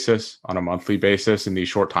quarterly basis, on a monthly basis, in these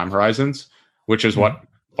short time horizons, which is what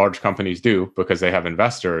large companies do because they have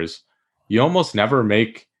investors, you almost never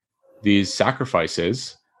make these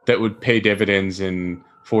sacrifices that would pay dividends in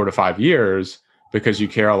 4 to 5 years, because you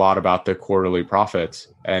care a lot about the quarterly profits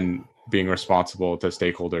and being responsible to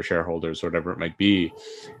stakeholders, shareholders, whatever it might be.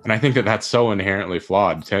 And I think that that's so inherently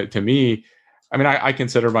flawed. To me, I mean, I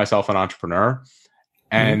consider myself an entrepreneur,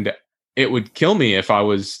 and it would kill me if I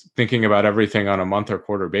was thinking about everything on a month or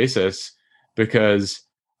quarter basis, because,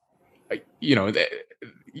 like, you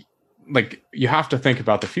have to think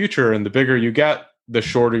about the future, and the bigger you get, the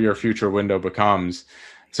shorter your future window becomes.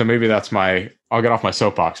 So maybe I'll get off my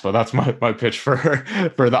soapbox, but that's my pitch for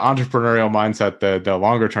the entrepreneurial mindset, the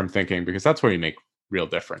longer term thinking, because that's where you make real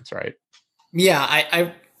difference, right?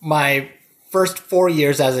 Yeah, my first 4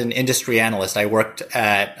 years as an industry analyst, I worked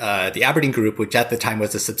at the Aberdeen Group, which at the time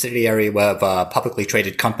was a subsidiary of a publicly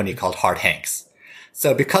traded company called Hart Hanks.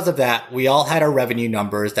 So because of that, we all had our revenue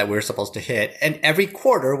numbers that we were supposed to hit. And every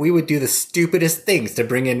quarter, we would do the stupidest things to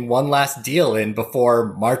bring in one last deal in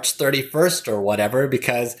before March 31st or whatever,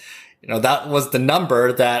 because, that was the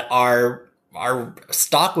number that our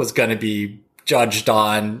stock was going to be judged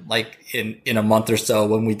on, like in a month or so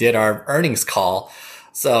when we did our earnings call.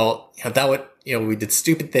 So, we did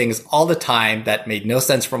stupid things all the time that made no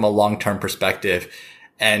sense from a long-term perspective.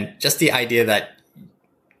 And just the idea that,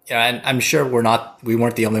 and I'm sure we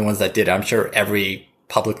weren't the only ones that did it. I'm sure every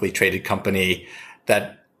publicly traded company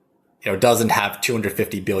that, doesn't have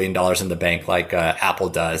 $250 billion in the bank like Apple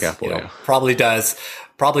does, probably does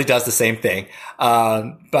the same thing.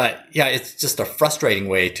 But yeah, it's just a frustrating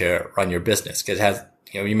way to run your business, because it has,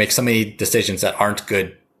 you make so many decisions that aren't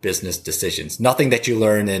good business decisions. Nothing that you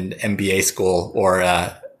learn in MBA school or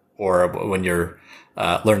or when you're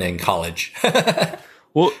learning in college.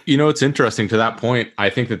 Well, you know, it's interesting to that point. I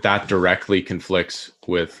think that directly conflicts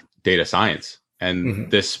with data science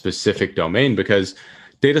and this specific domain, because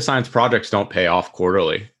data science projects don't pay off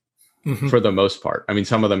quarterly for the most part. I mean,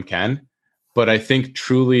 some of them can, but I think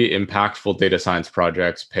truly impactful data science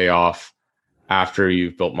projects pay off after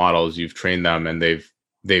you've built models, you've trained them, and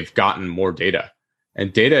they've gotten more data.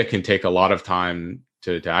 And data can take a lot of time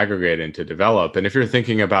to aggregate and to develop. And if you're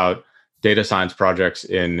thinking about data science projects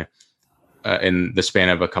in the span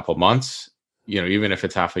of a couple months, you know, even if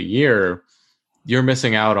it's half a year, you're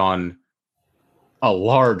missing out on a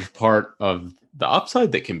large part of the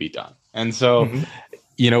upside that can be done. And so,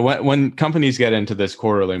 you know, when companies get into this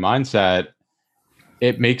quarterly mindset,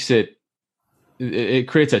 it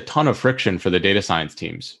creates a ton of friction for the data science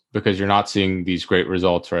teams, because you're not seeing these great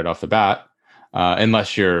results right off the bat,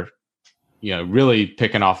 unless you're, you know, really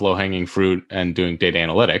picking off low-hanging fruit and doing data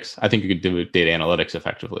analytics. I think you could do data analytics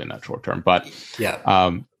effectively in that short term. But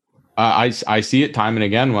I see it time and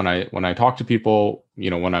again when I talk to people, you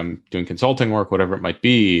know, when I'm doing consulting work, whatever it might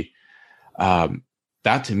be.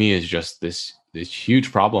 That to me is just this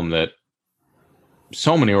huge problem that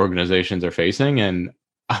so many organizations are facing. And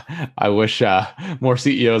I wish more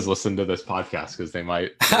CEOs listen to this podcast, because they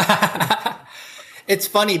might. It's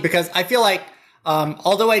funny because I feel like,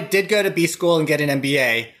 although I did go to B school and get an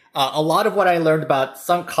MBA, a lot of what I learned about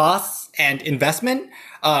sunk costs and investment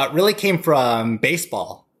really came from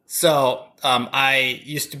baseball. So I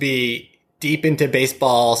used to be deep into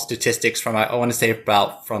baseball statistics from, I want to say,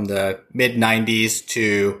 from the mid 90s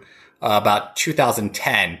to about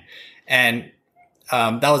 2010. And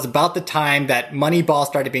that was about the time that Moneyball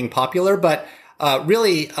started being popular. But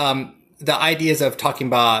really, the ideas of talking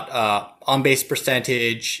about on-base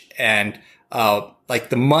percentage and like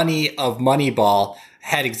the money of Moneyball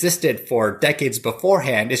had existed for decades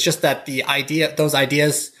beforehand. It's just that those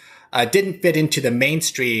ideas didn't fit into the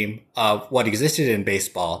mainstream of what existed in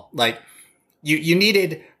baseball. Like you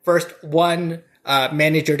needed first one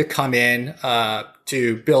manager to come in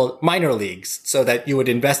to build minor leagues so that you would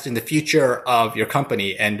invest in the future of your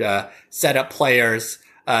company and set up players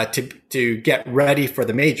to get ready for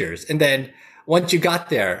the majors. And then once you got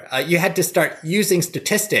there, you had to start using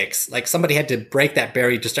statistics. Like somebody had to break that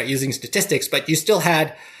barrier to start using statistics, but you still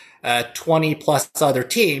had 20 plus other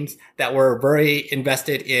teams that were very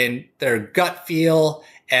invested in their gut feel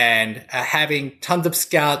and having tons of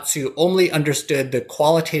scouts who only understood the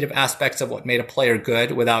qualitative aspects of what made a player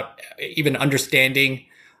good without even understanding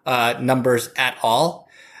numbers at all.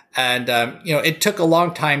 And you know, it took a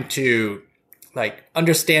long time to like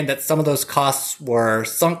understand that some of those costs were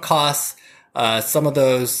sunk costs. Some of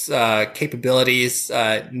those capabilities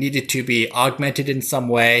needed to be augmented in some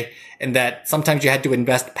way, and that sometimes you had to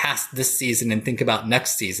invest past this season and think about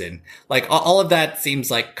next season. Like all of that seems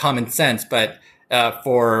like common sense, but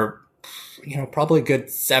for, you know, probably a good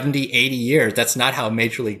 70, 80 years, that's not how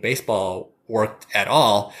Major League Baseball worked at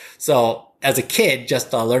all. So as a kid,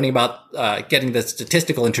 just learning about getting the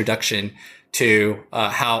statistical introduction to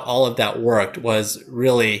how all of that worked was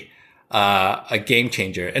really a game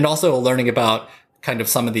changer. And also learning about kind of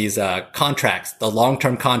some of these contracts, the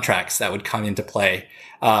long-term contracts that would come into play,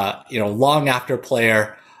 you know, long after a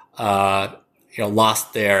player, you know,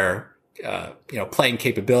 lost their, you know, playing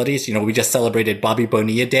capabilities. You know, we just celebrated Bobby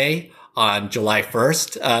Bonilla Day on July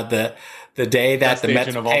 1st, the day that the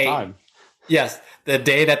Mets pay. Yes. The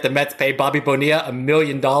day that the Mets pay Bobby Bonilla $1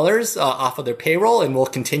 million off of their payroll, and will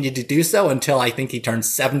continue to do so until I think he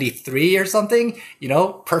turns 73 or something. You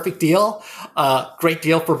know, perfect deal. Great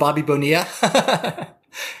deal for Bobby Bonilla.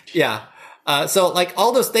 Yeah. So like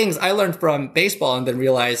all those things I learned from baseball, and then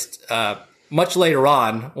realized much later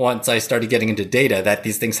on, once I started getting into data, that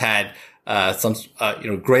these things had some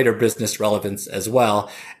you know, greater business relevance as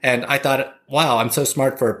well. And I thought, wow, I'm so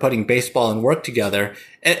smart for putting baseball and work together.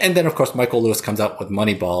 And then of course Michael Lewis comes out with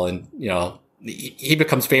Moneyball, and you know, he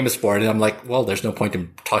becomes famous for it. And I'm like, well, there's no point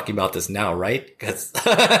in talking about this now, right? Because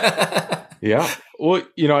yeah. Well,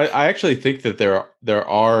 you know, I actually think that there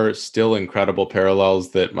are still incredible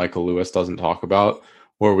parallels that Michael Lewis doesn't talk about,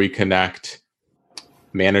 where we connect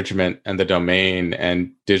management and the domain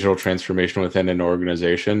and digital transformation within an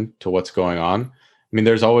organization to what's going on. I mean,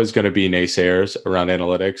 there's always going to be naysayers around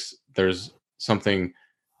analytics. There's something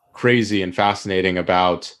crazy and fascinating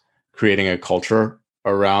about creating a culture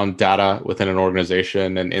around data within an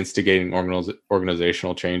organization and instigating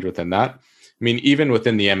organizational change within that. I mean, even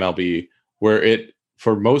within the MLB, where it,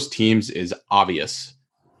 for most teams, is obvious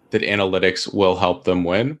that analytics will help them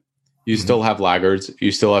win, you still have laggards.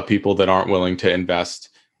 You still have people that aren't willing to invest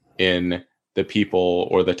in the people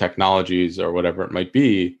or the technologies or whatever it might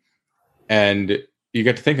be And you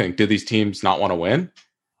get to thinking, do these teams not want to win?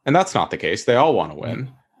 And that's not the case. They all want to win.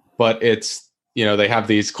 But it's, they have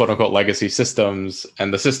these quote unquote legacy systems,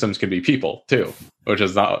 and the systems can be people too, which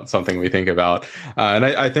is not something we think about. And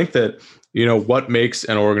I think that, what makes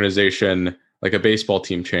an organization like a baseball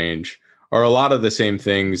team change are a lot of the same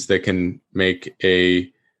things that can make a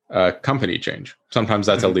company change. Sometimes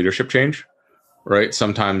that's a leadership change, right?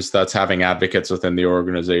 Sometimes that's having advocates within the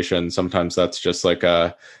organization. Sometimes that's just like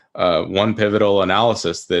a one pivotal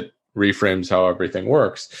analysis that reframes how everything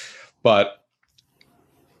works. But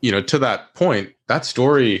to that point, that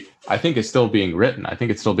story, I think, is still being written. I think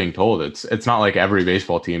it's still being told. It's not like every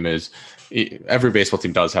baseball team does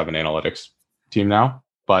have an analytics team now.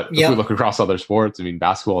 But if we look across other sports,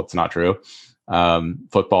 basketball, it's not true.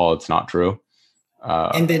 Football, it's not true.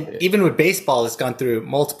 And then even with baseball, it's gone through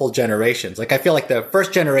multiple generations. Like, I feel like the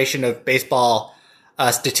first generation of baseball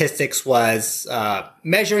statistics was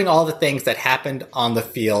measuring all the things that happened on the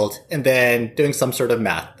field and then doing some sort of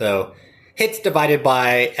math. So hits divided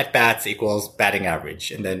by at-bats equals batting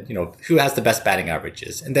average. And then, who has the best batting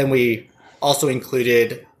averages. And then we also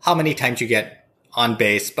included how many times you get on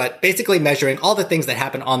base, but basically measuring all the things that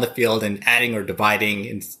happen on the field and adding or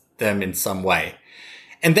dividing them in some way.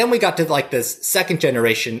 And then we got to like this second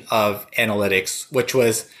generation of analytics, which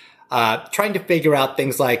was trying to figure out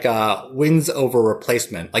things like wins over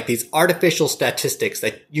replacement, like these artificial statistics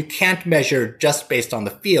that you can't measure just based on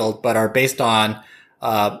the field, but are based on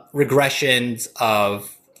regressions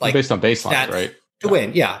of like based on baselines, right? To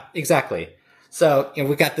win. Yeah, exactly. So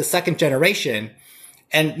we got the second generation,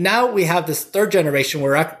 and now we have this third generation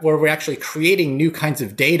where we're actually creating new kinds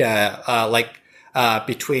of data,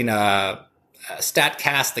 between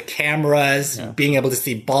StatCast, the cameras, being able to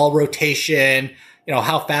see ball rotation,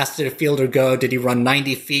 how fast did a fielder go? Did he run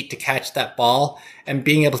 90 feet to catch that ball? And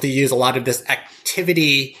being able to use a lot of this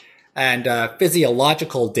activity and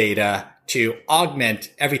physiological data to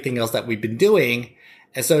augment everything else that we've been doing.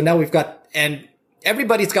 And so now and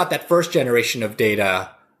everybody's got that first generation of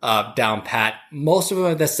data down pat. Most of them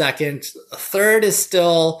are the second. Third is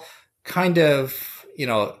still kind of,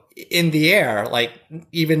 in the air, like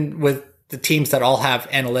even with the teams that all have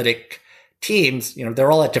analytic teams,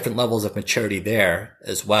 they're all at different levels of maturity there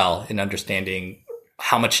as well in understanding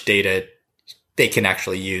how much data they can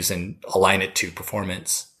actually use and align it to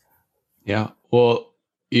performance. Yeah. Well,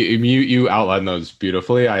 you outlined those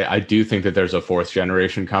beautifully. I do think that there's a fourth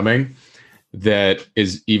generation coming that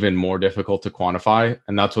is even more difficult to quantify.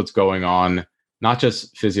 And that's what's going on, not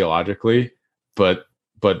just physiologically, but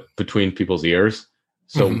between people's ears.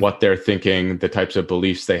 So what they're thinking, the types of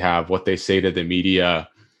beliefs they have, what they say to the media.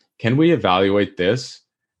 Can we evaluate this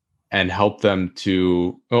and help them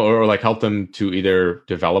to either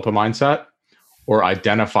develop a mindset or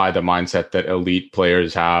identify the mindset that elite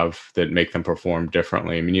players have that make them perform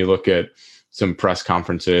differently? You look at some press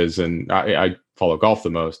conferences, and I follow golf the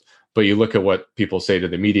most, but you look at what people say to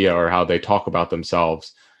the media or how they talk about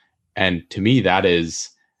themselves. And to me, that is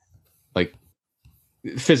like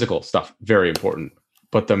physical stuff, very important.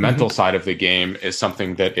 But the mental side of the game is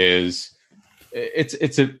something that it's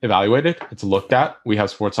evaluated, it's looked at. We have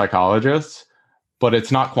sports psychologists, but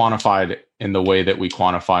it's not quantified in the way that we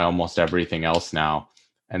quantify almost everything else now.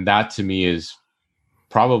 And that to me is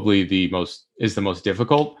probably the most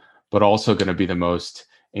difficult, but also going to be the most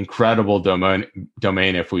incredible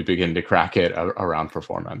domain if we begin to crack it around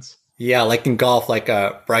performance. Yeah, like in golf, like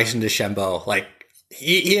Bryson DeChambeau, like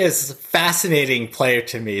he is a fascinating player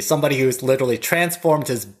to me. Somebody who's literally transformed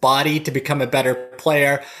his body to become a better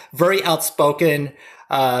player. Very outspoken.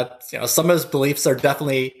 Some of his beliefs are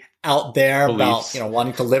definitely out there about,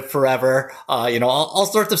 wanting to live forever. All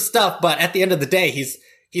sorts of stuff. But at the end of the day,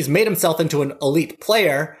 he's made himself into an elite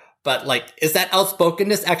player. But like, is that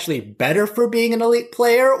outspokenness actually better for being an elite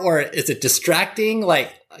player, or is it distracting?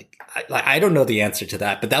 I don't know the answer to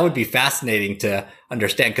that, but that would be fascinating to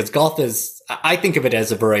understand, because golf I think of it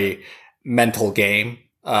as a very mental game.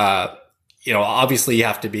 Obviously you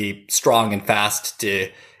have to be strong and fast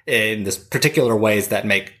in this particular ways that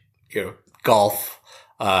make, golf,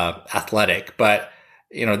 athletic, but,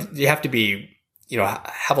 you have to be,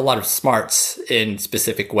 have a lot of smarts in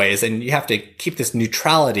specific ways, and you have to keep this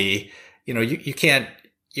neutrality. You can't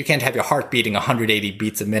have your heart beating 180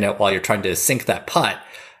 beats a minute while you're trying to sink that putt.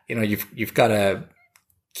 You've got to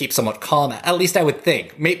keep somewhat calm. At least I would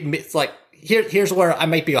think. Maybe it's like, here's where I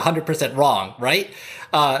might be 100% wrong, right?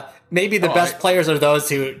 Maybe the best players are those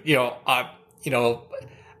who,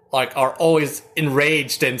 are always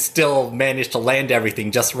enraged and still manage to land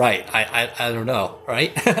everything just right. I don't know,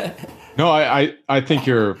 right? No, I think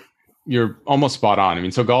you're you're almost spot on. I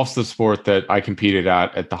mean, so golf's the sport that I competed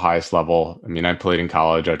at the highest level. I mean, I played in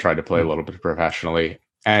college. I tried to play a little bit professionally.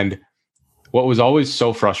 And what was always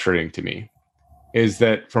so frustrating to me is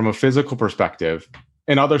that from a physical perspective,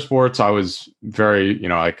 in other sports, I was very,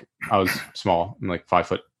 like I was small. I'm like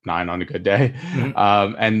 5'9" on a good day.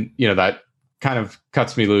 And, that kind of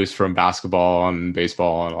cuts me loose from basketball and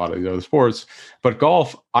baseball and a lot of these other sports. But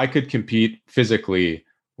golf, I could compete physically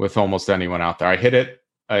with almost anyone out there. I hit it,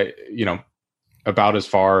 about as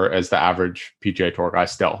far as the average PGA Tour guy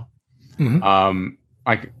still.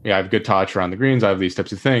 I have good touch around the greens. I have these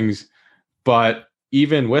types of things. But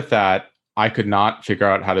even with that, I could not figure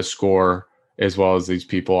out how to score as well as these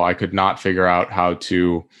people. I could not figure out how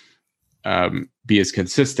to be as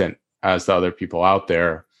consistent as the other people out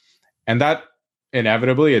there. And that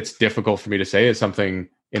inevitably, it's difficult for me to say, is something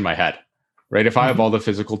in my head, right? If I have all the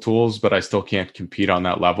physical tools, but I still can't compete on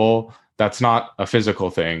that level, that's not a physical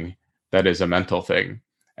thing. That is a mental thing.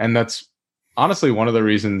 And that's honestly one of the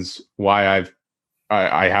reasons why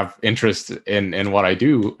I have interest in what I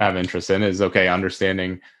do have interest in is,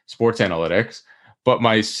 understanding sports analytics. But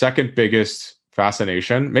my second biggest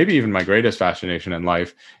fascination, maybe even my greatest fascination in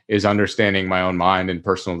life, is understanding my own mind and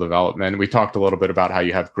personal development. We talked a little bit about how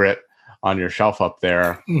you have Grit on your shelf up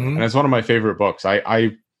there. And it's one of my favorite books.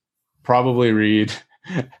 I probably read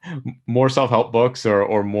more self-help books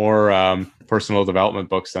or more personal development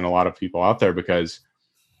books than a lot of people out there, because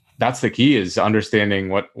that's the key, is understanding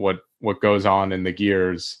what goes on in the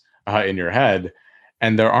gears in your head.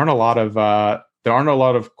 And there aren't a lot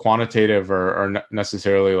of quantitative or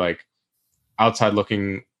necessarily like outside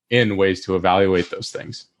looking in ways to evaluate those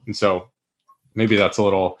things. And so maybe that's a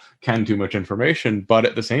little too much information, but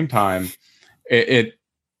at the same time, it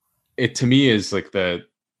to me is like the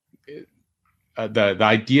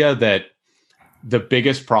idea that the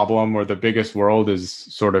biggest problem or the biggest world is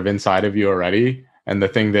sort of inside of you already. And the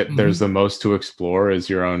thing that there's the most to explore is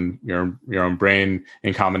your own brain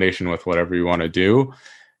in combination with whatever you want to do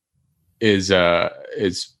is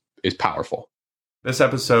powerful. This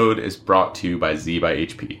episode is brought to you by Z by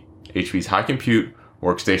HP, HP's high compute,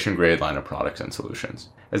 workstation grade line of products and solutions.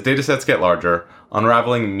 As datasets get larger,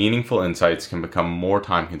 unraveling meaningful insights can become more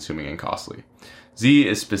time consuming and costly. Z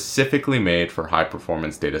is specifically made for high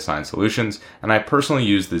performance data science solutions, and I personally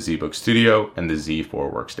use the ZBook Studio and the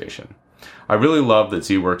Z4 workstation. I really love that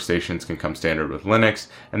Z workstations can come standard with Linux,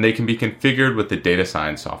 and they can be configured with the data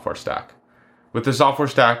science software stack. With the software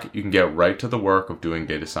stack, you can get right to the work of doing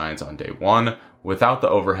data science on day one without the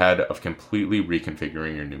overhead of completely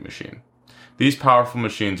reconfiguring your new machine. These powerful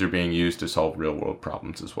machines are being used to solve real-world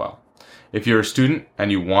problems as well. If you're a student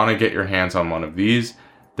and you want to get your hands on one of these,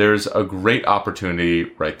 there's a great opportunity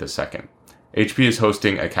right this second. HP is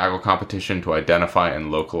hosting a Kaggle competition to identify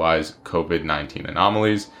and localize COVID-19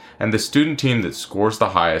 anomalies, and the student team that scores the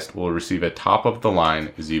highest will receive a top-of-the-line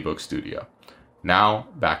ZBook Studio. Now,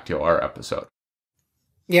 back to our episode.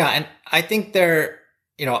 Yeah, and I think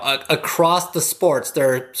across the sports,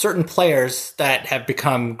 there are certain players that have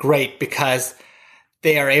become great because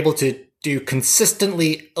they are able to do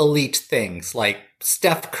consistently elite things, like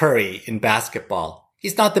Steph Curry in basketball.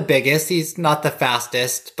 He's not the biggest, he's not the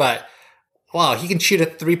fastest, but wow, he can shoot a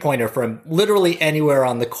three-pointer from literally anywhere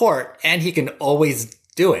on the court, and he can always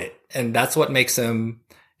do it. And that's what makes him,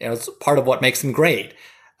 it's part of what makes him great.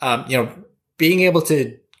 Being able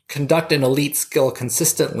to conduct an elite skill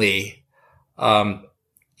consistently, that's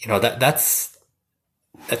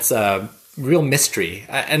a real mystery.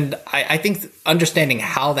 And I think understanding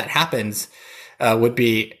how that happens would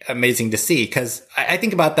be amazing to see, because I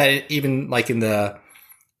think about that even like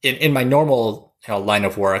in my normal line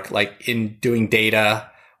of work, like in doing data,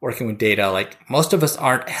 working with data. Like most of us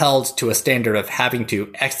aren't held to a standard of having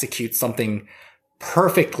to execute something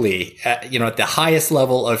perfectly at the highest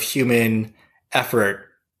level of human effort,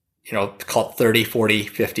 called 30, 40,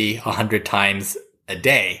 50, 100 times a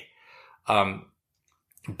day.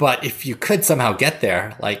 But if you could somehow get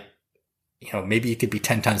there, like, maybe you could be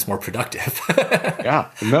 10 times more productive. Yeah,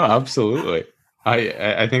 no, absolutely.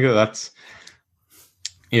 I think that's,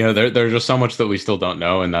 there's just so much that we still don't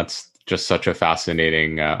know. And that's just such a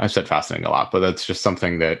fascinating, I've said fascinating a lot, but that's just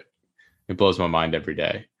something that it blows my mind every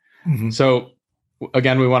day. So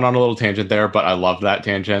again, we went on a little tangent there, but I love that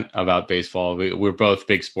tangent about baseball. We're both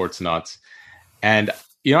big sports nuts. And,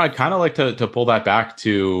 I'd kind of like to pull that back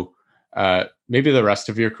to maybe the rest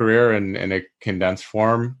of your career in a condensed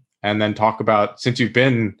form, and then talk about, since you've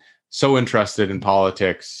been so interested in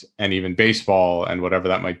politics and even baseball and whatever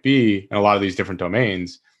that might be, in a lot of these different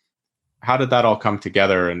domains, how did that all come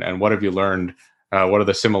together? And what have you learned? What are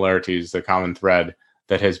the similarities, the common thread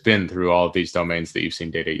that has been through all of these domains that you've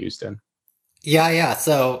seen data used in? Yeah.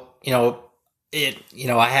 So,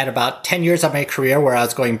 I had about 10 years of my career where I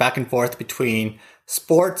was going back and forth between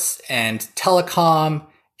sports and telecom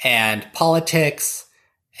and politics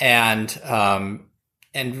and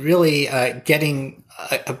really getting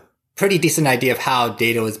a pretty decent idea of how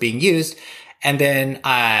data was being used. And then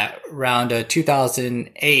around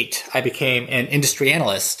 2008, I became an industry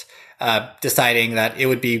analyst, deciding that it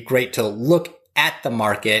would be great to look at the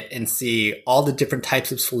market and see all the different types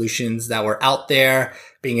of solutions that were out there,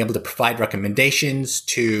 being able to provide recommendations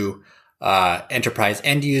to enterprise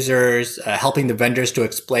end users, helping the vendors to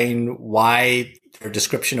explain why their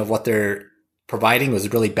description of what they're providing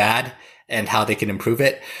was really bad and how they can improve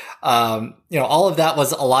it. All of that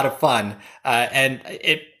was a lot of fun.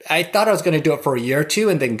 I thought I was going to do it for a year or two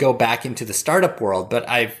and then go back into the startup world, but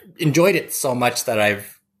I've enjoyed it so much that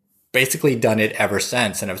I've basically done it ever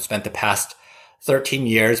since. And I've spent the past 13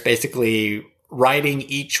 years basically riding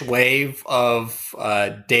each wave of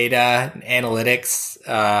data, analytics,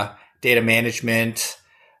 data management,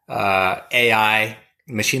 AI,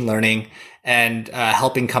 machine learning, and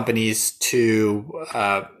helping companies to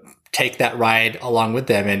take that ride along with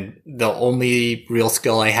them. And the only real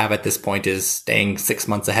skill I have at this point is staying 6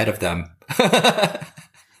 months ahead of them. I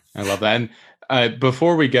love that. And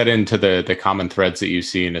before we get into the common threads that you've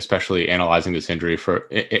seen, especially analyzing this industry for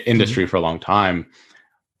a long time,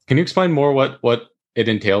 can you explain more what it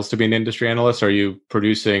entails to be an industry analyst? Are you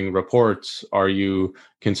producing reports? Are you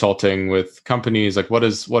consulting with companies? Like, what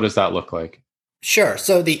does that look like? Sure.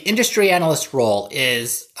 So the industry analyst role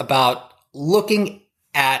is about looking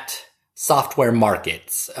at software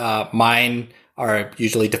markets. Mine are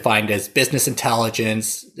usually defined as business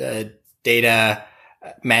intelligence, data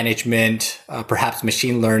management, perhaps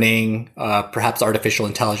machine learning, perhaps artificial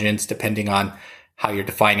intelligence, depending on how you're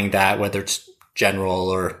defining that, whether it's general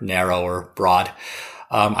or narrow or broad.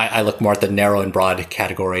 I look more at the narrow and broad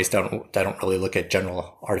categories. I don't really look at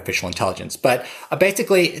general artificial intelligence, but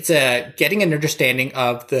basically it's getting an understanding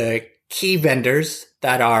of the key vendors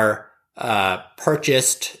that are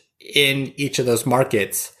purchased in each of those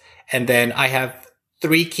markets. And then I have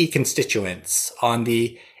three key constituents. On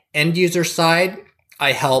the end user side,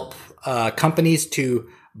 I help companies to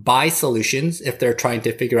buy solutions if they're trying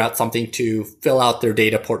to figure out something to fill out their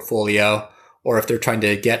data portfolio, or if they're trying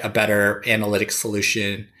to get a better analytics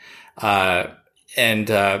solution.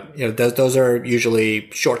 Those are usually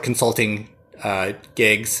short consulting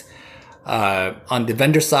gigs. On the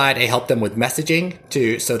vendor side, I help them with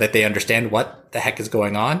messaging so that they understand what the heck is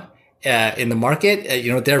going on in the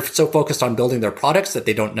market. They're so focused on building their products that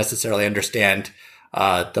they don't necessarily understand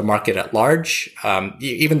the market at large.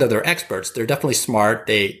 Even though they're experts, they're definitely smart.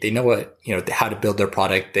 They know how to build their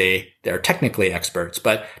product. They're technically experts,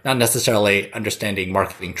 but not necessarily understanding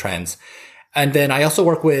marketing trends. And then I also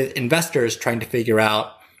work with investors trying to figure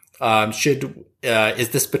out, is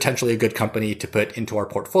this potentially a good company to put into our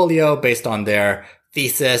portfolio based on their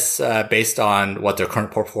thesis, based on what their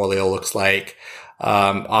current portfolio looks like.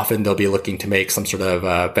 Often they'll be looking to make some sort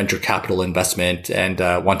of venture capital investment and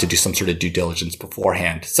want to do some sort of due diligence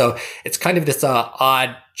beforehand. So it's kind of this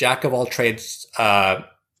odd jack of all trades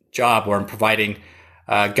job where I'm providing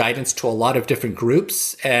guidance to a lot of different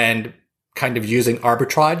groups and kind of using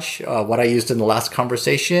arbitrage. What I used in the last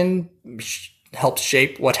conversation helps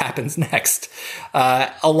shape what happens next,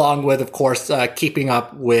 along with, of course, keeping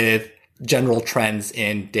up with general trends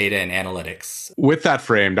in data and analytics. With that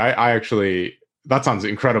framed, that sounds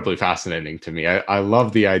incredibly fascinating to me. I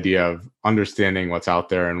love the idea of understanding what's out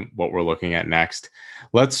there and what we're looking at next.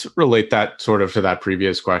 Let's relate that sort of to that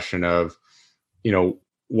previous question of,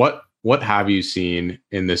 what have you seen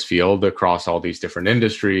in this field across all these different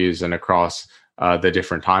industries and across the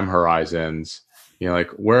different time horizons?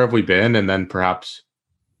 Where have we been? And then perhaps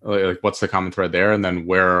what's the common thread there? And then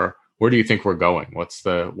where do you think we're going? What's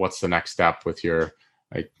the next step with your,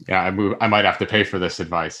 I might have to pay for this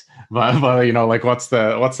advice, but what's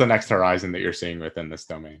the next horizon that you're seeing within this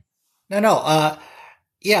domain? No.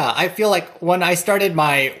 I feel like when I started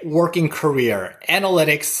my working career,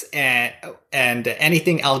 analytics and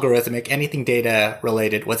anything algorithmic, anything data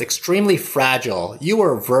related was extremely fragile. You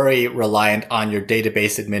were very reliant on your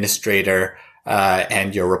database administrator,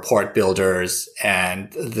 and your report builders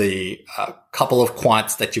and the couple of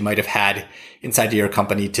quants that you might have had inside of your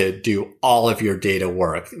company to do all of your data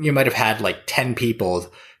work. You might have had like 10 people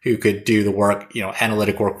who could do the work,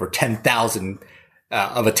 analytic work for 10,000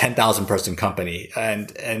 of a 10,000 person company.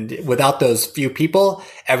 And without those few people,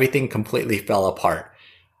 everything completely fell apart.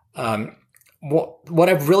 What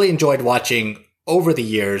I've really enjoyed watching over the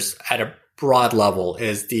years at a broad level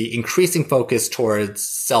is the increasing focus towards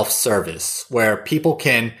self-service, where people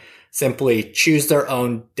can simply choose their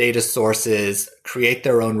own data sources, create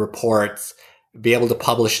their own reports, be able to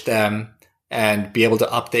publish them, and be able to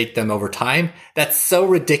update them over time. That's so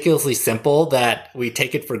ridiculously simple that we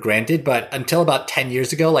take it for granted. But until about 10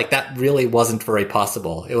 years ago, like that really wasn't very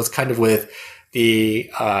possible. It was kind of with the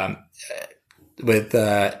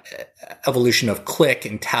evolution of Qlik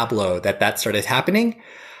and Tableau that started happening.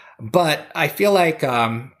 But I feel like,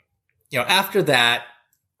 after that,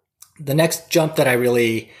 the next jump that I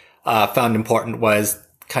really found important was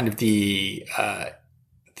kind of the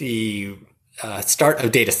start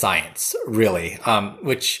of data science, really,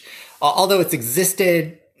 which, although it's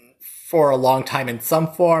existed for a long time in some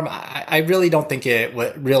form, I really don't think it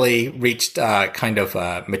really reached kind of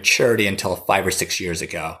maturity until 5 or 6 years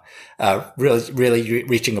ago. Really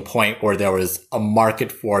reaching a point where there was a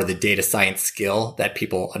market for the data science skill that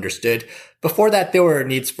people understood. Before that, there were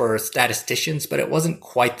needs for statisticians, but it wasn't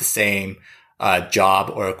quite the same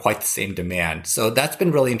job or quite the same demand. So that's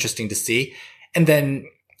been really interesting to see. And then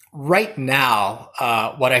right now,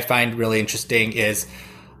 what I find really interesting is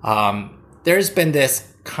there's been this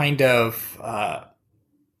kind of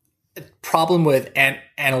problem with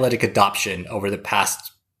analytic adoption over the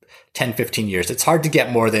past 10, 15 years. It's hard to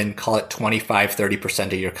get more than, call it 25, 30%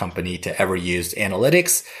 of your company to ever use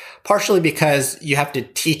analytics, partially because you have to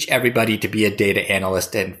teach everybody to be a data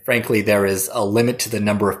analyst. And frankly, there is a limit to the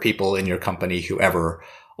number of people in your company who ever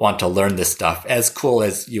want to learn this stuff, as cool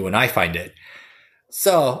as you and I find it.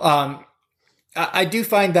 So, I do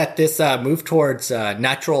find that this move towards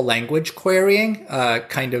natural language querying,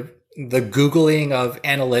 kind of the Googling of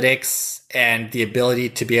analytics and the ability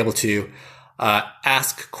to be able to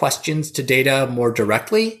ask questions to data more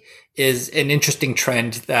directly is an interesting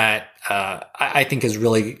trend that I think is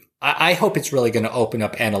really, I hope it's really going to open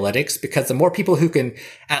up analytics, because the more people who can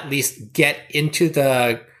at least get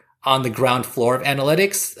into on the ground floor of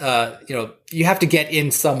analytics, you have to get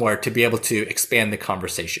in somewhere to be able to expand the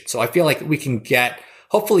conversation. So I feel like we can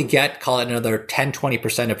hopefully call it another 10,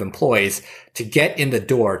 20% of employees to get in the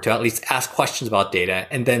door to at least ask questions about data.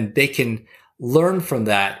 And then they can learn from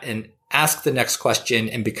that and ask the next question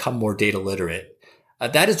and become more data literate.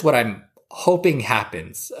 That is what I'm hoping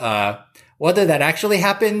happens. Whether that actually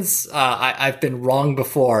happens, I've been wrong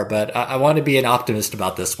before, but I want to be an optimist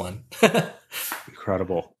about this one.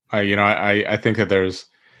 Incredible. I think that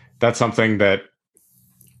that's something that,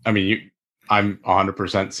 I'm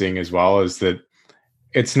 100% seeing as well, is that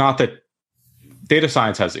it's not that data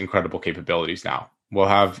science has incredible capabilities now. We'll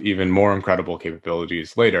have even more incredible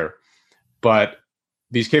capabilities later, but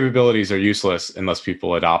these capabilities are useless unless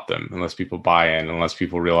people adopt them, unless people buy in, unless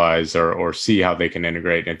people realize or see how they can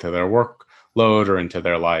integrate into their workload or into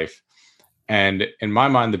their life. And in my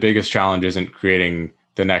mind, the biggest challenge isn't creating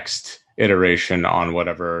the next iteration on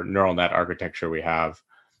whatever neural net architecture we have.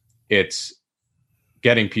 It's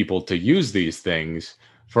getting people to use these things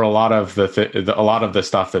for a lot of the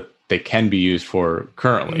stuff that they can be used for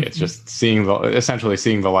currently. Mm-hmm. It's just essentially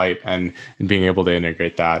seeing the light and being able to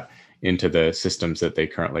integrate that into the systems that they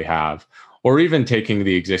currently have, or even taking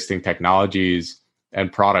the existing technologies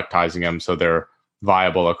and productizing them so they're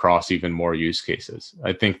viable across even more use cases.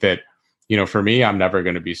 I think that, for me, I'm never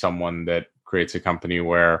going to be someone that creates a company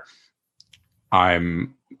where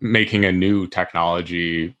I'm making a new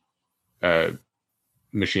technology,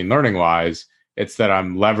 machine learning wise. It's that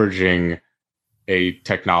I'm leveraging a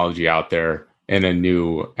technology out there in a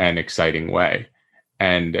new and exciting way.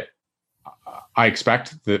 And I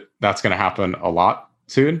expect that that's going to happen a lot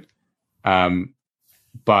soon.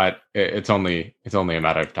 But it's only a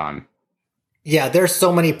matter of time. Yeah, there's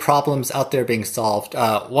so many problems out there being solved.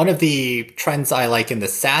 One of the trends I like in the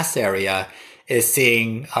SaaS area is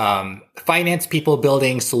seeing finance people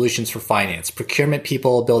building solutions for finance, procurement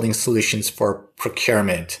people building solutions for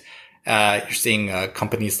procurement. You're seeing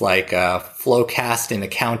companies like Flowcast in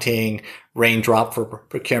accounting, Raindrop for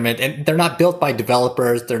procurement, and they're not built by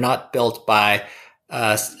developers. They're not built by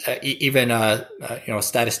even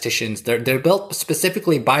statisticians. They're built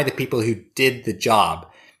specifically by the people who did the job.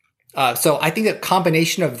 So I think a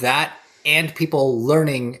combination of that and people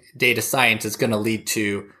learning data science is going to lead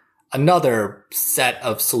to another set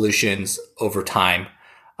of solutions over time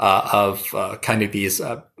of kind of these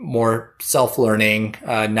more self-learning,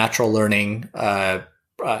 natural learning,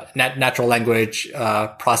 natural language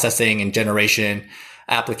processing and generation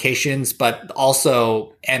applications, but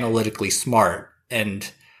also analytically smart and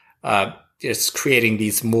just creating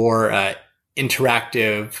these more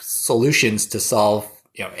interactive solutions to solve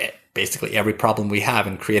basically every problem we have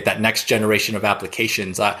and create that next generation of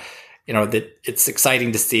applications. That it's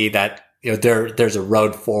exciting to see that there's a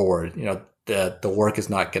road forward. The work is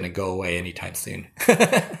not going to go away anytime soon.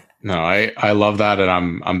 No, I love that, and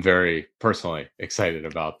I'm very personally excited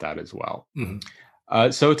about that as well.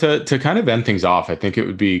 Mm-hmm. So to kind of end things off, I think it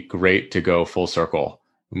would be great to go full circle.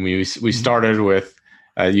 We started with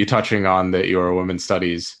you touching on that you're a women's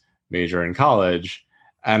studies major in college,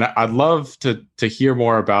 and I'd love to hear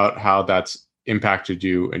more about how that's impacted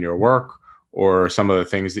you in your work, or some of the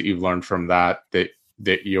things that you've learned from that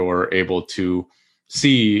you're able to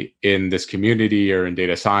see in this community or in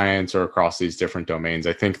data science or across these different domains.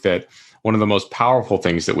 I think that one of the most powerful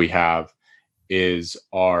things that we have is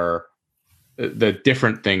the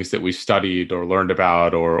different things that we studied or learned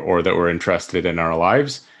about or that we're interested in our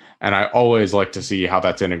lives. And I always like to see how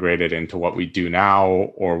that's integrated into what we do now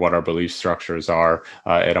or what our belief structures are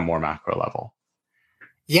at a more macro level.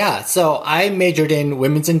 Yeah, so I majored in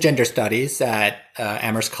women's and gender studies at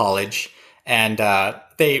Amherst College. And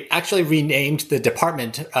they actually renamed the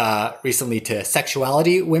department recently to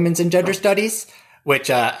Sexuality, Women's and Gender Studies,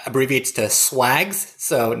 which abbreviates to SWAGS.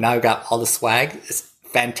 So now I've got all the swag. It's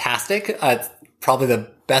fantastic. It's probably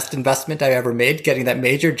the best investment I've ever made, getting that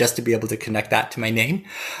major just to be able to connect that to my name.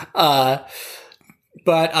 But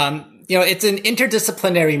it's an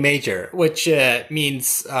interdisciplinary major, which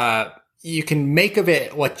means you can make of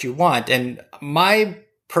it what you want. And my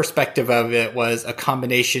perspective of it was a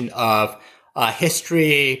combination of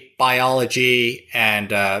history, biology,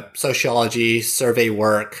 and sociology, survey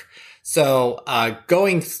work. So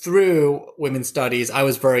going through women's studies, I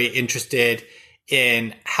was very interested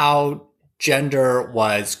in how gender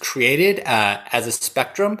was created as a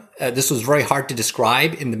spectrum. This was very hard to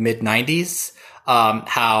describe in the mid-90s,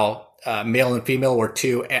 how male and female were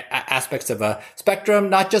two aspects of a spectrum,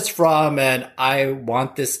 not just from an I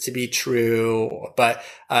want this to be true, but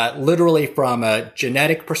literally from a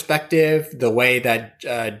genetic perspective, the way that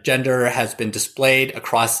gender has been displayed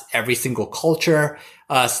across every single culture,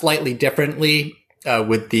 slightly differently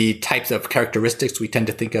with the types of characteristics we tend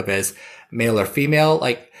to think of as male or female.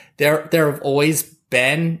 Like there have always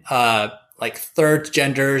been like third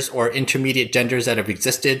genders or intermediate genders that have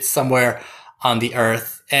existed somewhere on the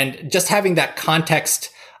earth. And just having that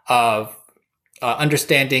context of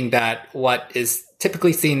understanding that what is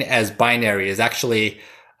typically seen as binary is actually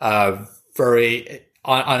very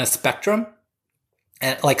on a spectrum.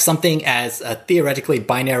 And like something as theoretically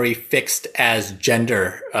binary fixed as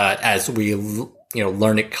gender, as we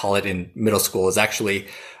call it in middle school, is actually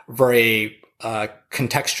very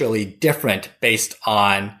contextually different based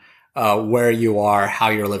on where you are, how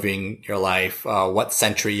you're living your life, what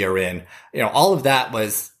century you're in. All of that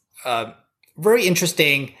was very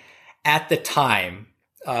interesting at the time,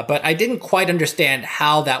 but I didn't quite understand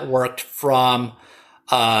how that worked from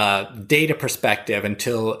a data perspective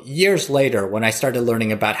until years later when I started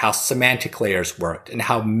learning about how semantic layers worked and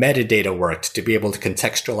how metadata worked to be able to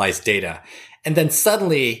contextualize data. And then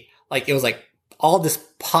suddenly, it was like all this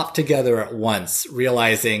popped together at once,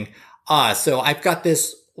 realizing, so I've got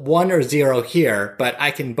this 1 or 0 here, but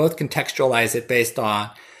I can both contextualize it based on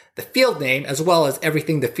the field name as well as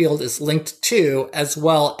everything the field is linked to, as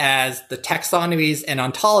well as the taxonomies and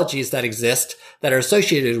ontologies that exist that are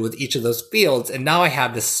associated with each of those fields. And now I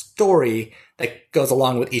have this story that goes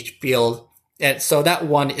along with each field. And so that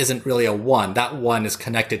one isn't really a one. That one is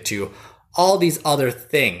connected to all these other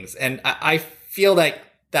things. And I feel like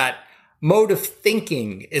that mode of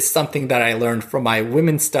thinking is something that I learned from my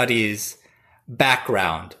women's studies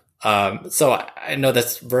background. So I know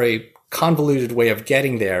that's a very convoluted way of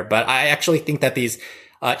getting there, but I actually think that these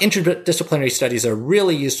interdisciplinary studies are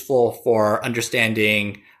really useful for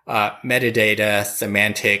understanding metadata,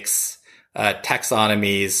 semantics,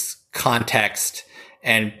 taxonomies, context,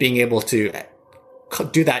 and being able to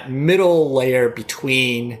do that middle layer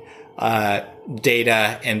between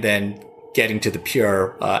data and then getting to the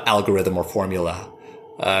pure algorithm or formula.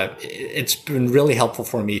 It's been really helpful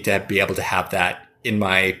for me to be able to have that in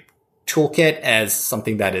my toolkit as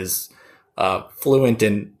something that is fluent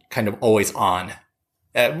and kind of always on.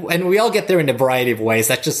 And we all get there in a variety of ways.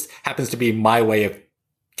 That just happens to be my way of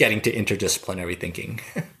getting to interdisciplinary thinking.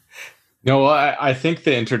 No, I think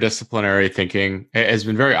the interdisciplinary thinking has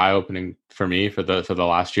been very eye-opening for me for the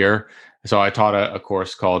last year. So I taught a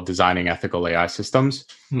course called Designing Ethical AI Systems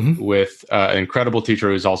with an incredible teacher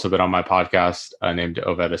who's also been on my podcast named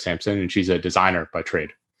Oveta Sampson, and she's a designer by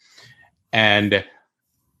trade. And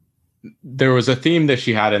there was a theme that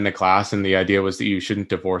she had in the class, and the idea was that you shouldn't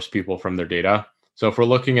divorce people from their data. So if we're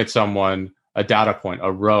looking at someone, a data point,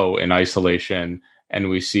 a row in isolation, and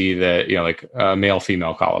we see that, like a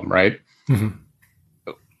male-female column, right?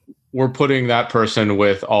 Mm-hmm. we're putting that person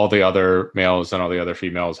with all the other males and all the other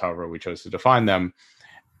females, however we chose to define them.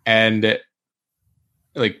 And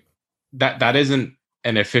like that isn't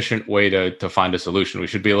an efficient way to find a solution. We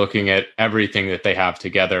should be looking at everything that they have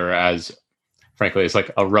together as, frankly, as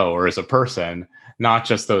like a row or as a person, not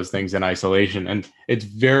just those things in isolation. And it's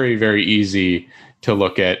very, very easy to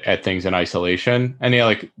look at things in isolation. And yeah,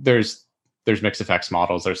 like there's mixed effects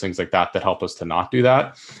models, there's things like that help us to not do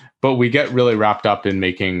that. But we get really wrapped up in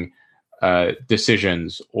making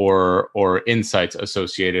decisions or insights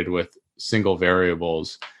associated with single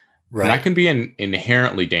variables. Right. And that can be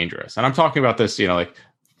inherently dangerous. And I'm talking about this, like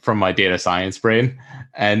from my data science brain.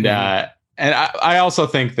 And I also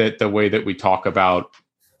think that the way that we talk about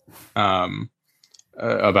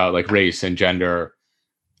like race and gender,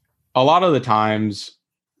 a lot of the times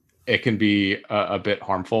it can be a bit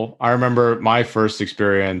harmful. I remember my first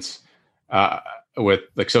experience with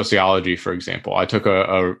like sociology, for example. I took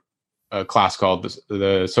a class called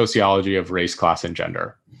the Sociology of Race, Class, and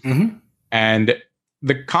Gender. Mm-hmm. And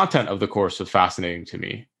the content of the course was fascinating to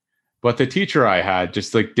me, but the teacher I had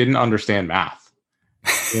just like didn't understand math.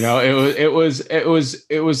 It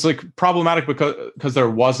was like problematic because there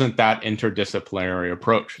wasn't that interdisciplinary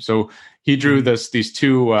approach. So he drew these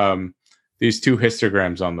two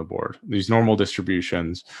histograms on the board, these normal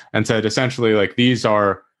distributions, and said essentially like these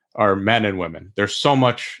are men and women. There's so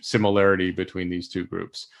much similarity between these two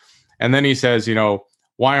groups. And then he says,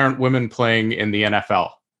 why aren't women playing in the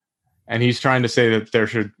NFL? And he's trying to say that there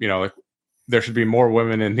should be more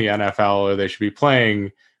women in the NFL, or they should be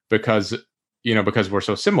playing because we're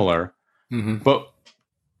so similar. Mm-hmm. But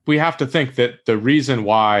we have to think that the reason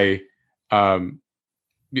why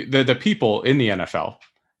the people in the NFL,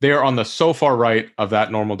 they are on the so far right of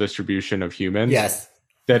that normal distribution of humans. Yes.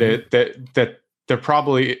 That they're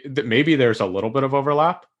probably, that maybe there's a little bit of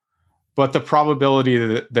overlap, but the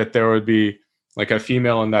probability that there would be like a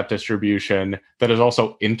female in that distribution that is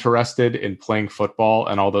also interested in playing football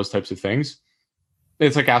and all those types of things,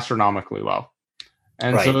 it's like astronomically low.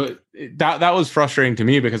 And right. So that was frustrating to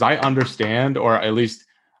me because I understand, or at least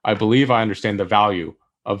I believe I understand the value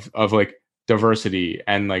of like diversity.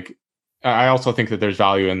 And like, I also think that there's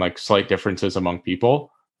value in like slight differences among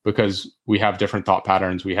people because we have different thought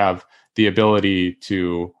patterns. We have the ability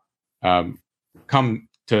to come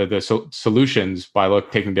to the solutions by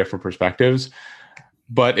taking different perspectives.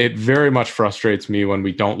 But it very much frustrates me when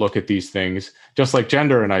we don't look at these things, just like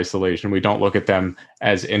gender in isolation, we don't look at them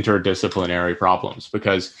as interdisciplinary problems,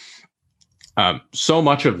 because so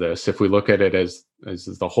much of this, if we look at it as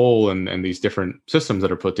the whole and these different systems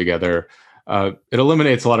that are put together, it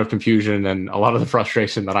eliminates a lot of confusion and a lot of the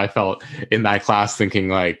frustration that I felt in that class, thinking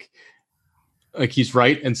like he's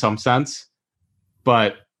right in some sense,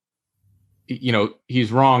 but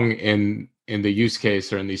he's wrong in the use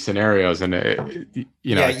case or in these scenarios. And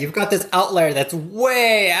yeah, you've got this outlier that's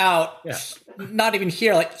way out, not even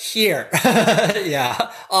here, like here,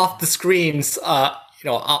 yeah, off the screens,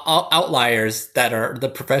 outliers that are the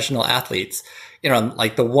professional athletes,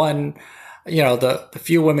 like the one, the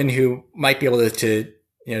few women who might be able to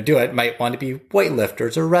do it might want to be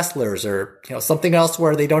weightlifters or wrestlers or, something else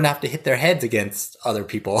where they don't have to hit their heads against other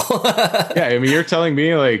people. Yeah. I mean, you're telling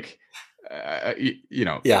me like,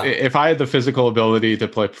 if I had the physical ability to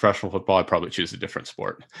play professional football, I'd probably choose a different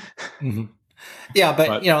sport. Mm-hmm. Yeah.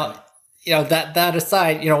 But that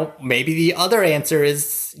aside, maybe the other answer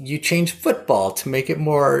is you change football to make it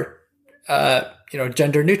more,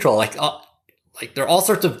 gender neutral. Like there are all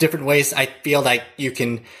sorts of different ways I feel like you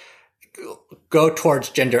can go towards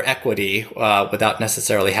gender equity, without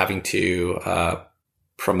necessarily having to,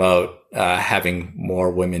 promote, having more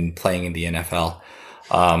women playing in the NFL.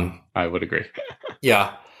 I would agree.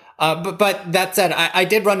 Yeah. But that said, I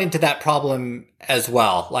did run into that problem as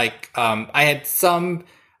well. Like, I had some,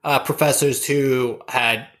 professors who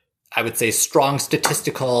had, I would say, strong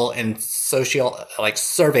statistical and social, like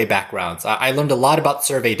survey backgrounds. I learned a lot about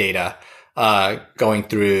survey data, going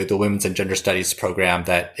through the Women's and Gender Studies program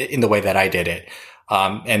in the way that I did it.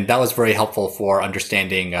 And that was very helpful for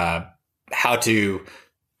understanding, how to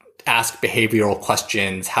ask behavioral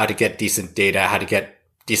questions, how to get decent data, how to get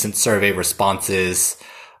decent survey responses,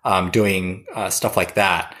 doing stuff like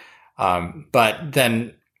that. But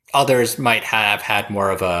then others might have had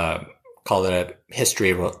more of call it a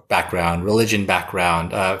history background, religion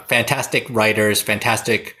background, fantastic writers,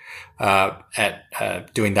 fantastic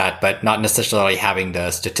at doing that, but not necessarily having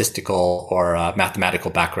the statistical or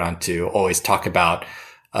mathematical background to always talk about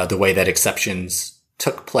the way that exceptions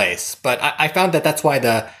took place. But I found that that's why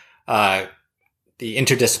the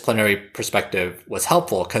interdisciplinary perspective was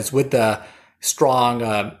helpful, because with the strong,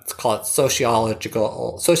 let's call it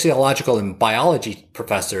sociological and biology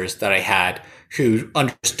professors that I had who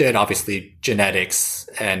understood obviously genetics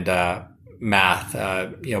and math.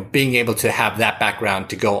 Being able to have that background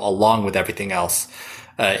to go along with everything else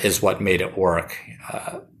is what made it work.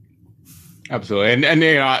 Absolutely,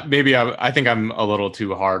 and maybe I think I'm a little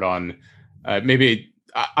too hard on. Maybe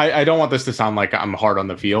I don't want this to sound like I'm hard on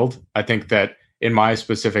the field. I think that in my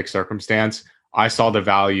specific circumstance, I saw the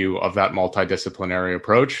value of that multidisciplinary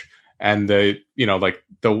approach, and the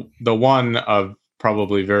one of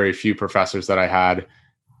probably very few professors that I had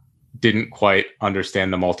didn't quite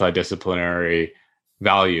understand the multidisciplinary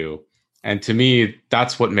value. And to me,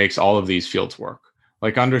 that's what makes all of these fields work.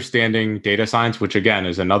 Like understanding data science, which again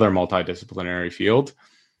is another multidisciplinary field.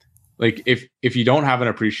 Like if you don't have an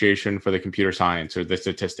appreciation for the computer science or the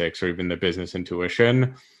statistics or even the business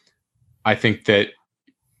intuition, I think that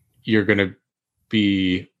you're going to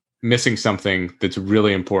be missing something that's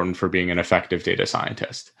really important for being an effective data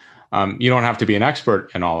scientist. You don't have to be an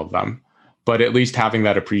expert in all of them, but at least having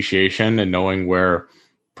that appreciation and knowing where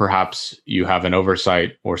perhaps you have an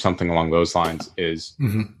oversight or something along those lines is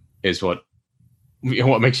what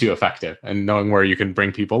makes you effective. And knowing where you can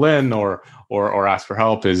bring people in or ask for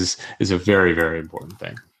help is a very, very important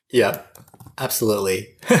thing. Yeah,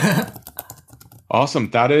 absolutely. Awesome.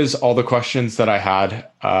 That is all the questions that I had.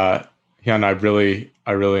 Hyun, I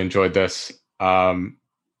really enjoyed this.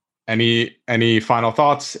 Any final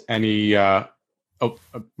thoughts? I'm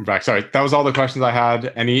back. Sorry. That was all the questions I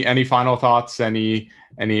had. Any final thoughts? Any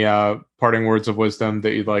parting words of wisdom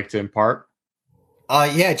that you'd like to impart?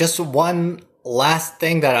 Yeah, just one last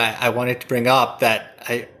thing that I wanted to bring up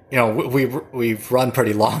that we've run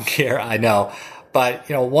pretty long here, I know, but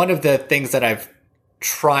one of the things that I've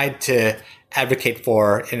tried to advocate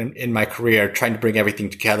for in my career, trying to bring everything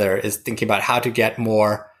together, is thinking about how to get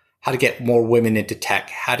more women into tech,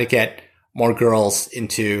 how to get more girls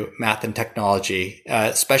into math and technology,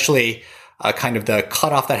 especially kind of the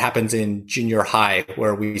cutoff that happens in junior high,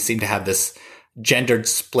 where we seem to have this gendered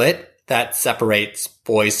split that separates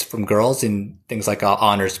boys from girls in things like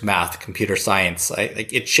honors math, computer science.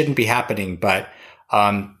 Like it shouldn't be happening, but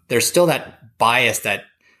there's still that bias that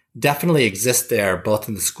definitely exists there, both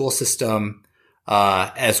in the school system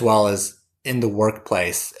as well as in the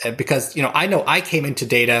workplace. Because I know I came into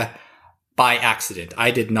data by accident.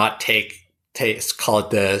 I did not call it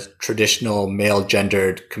the traditional male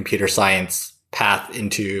gendered computer science path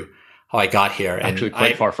into how I got here. Actually,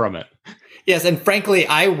 quite far from it. Yes, and frankly,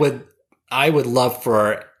 I would love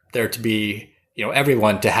for there to be,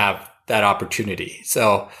 everyone to have that opportunity.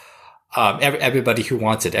 So everybody who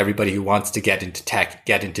wants it, everybody who wants to get into tech,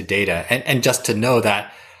 get into data, and just to know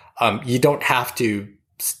that you don't have to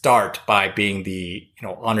start by being the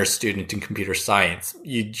honor student in computer science.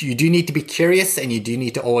 You do need to be curious, and you do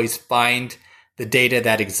need to always find the data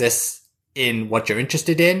that exists in what you're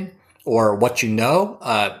interested in or what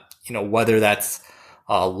whether that's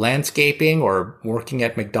landscaping or working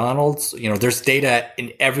at McDonald's. There's data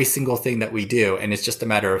in every single thing that we do, and it's just a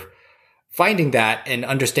matter of finding that and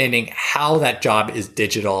understanding how that job is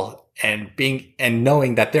digital and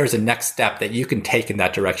knowing that there's a next step that you can take in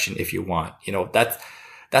that direction if you want.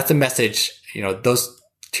 That's a message, those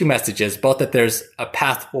two messages, both that there's a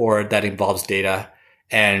path forward that involves data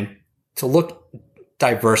and to look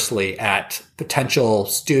diversely at potential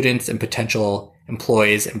students and potential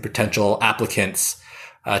employees and potential applicants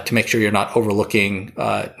to make sure you're not overlooking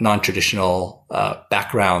non-traditional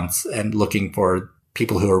backgrounds and looking for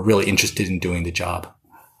people who are really interested in doing the job.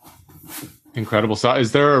 Incredible. So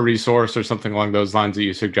is there a resource or something along those lines that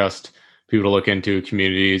you suggest people to look into,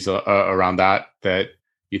 communities around that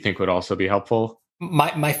you think would also be helpful?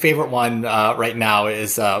 My favorite one right now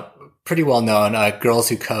is pretty well known, Girls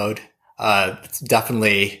Who Code. It's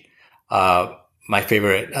definitely my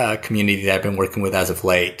favorite community that I've been working with as of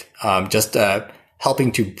late. Just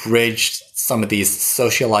helping to bridge some of these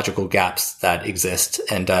sociological gaps that exist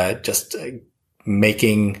and just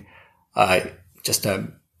making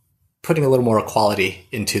putting a little more equality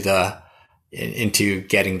into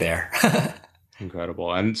getting there.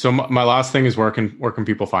 Incredible. And so my last thing is where can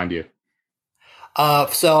people find you?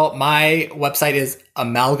 So my website is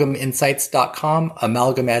amalgaminsights.com.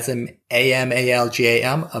 Amalgam as in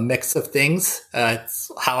AMALGAM, a mix of things.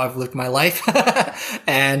 It's how I've lived my life.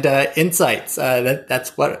 And insights.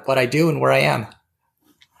 That's what I do and where I am.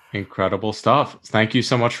 Incredible stuff. Thank you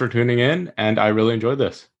so much for tuning in, and I really enjoyed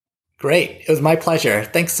this. Great. It was my pleasure.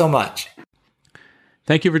 Thanks so much.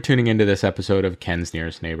 Thank you for tuning into this episode of Ken's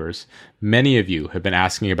Nearest Neighbors. Many of you have been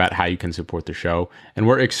asking about how you can support the show, and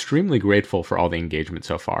we're extremely grateful for all the engagement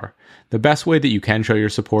so far. The best way that you can show your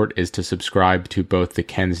support is to subscribe to both the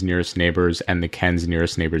Ken's Nearest Neighbors and the Ken's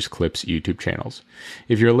Nearest Neighbors Clips YouTube channels.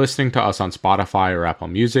 If you're listening to us on Spotify or Apple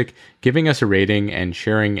Music, giving us a rating and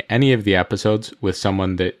sharing any of the episodes with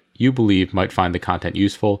someone that you believe might find the content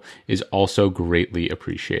useful is also greatly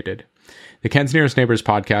appreciated. The Ken's Nearest Neighbors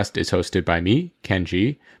podcast is hosted by me, Ken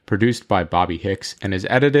G, produced by Bobby Hicks, and is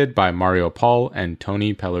edited by Mario Paul and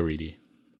Tony Pelleriti.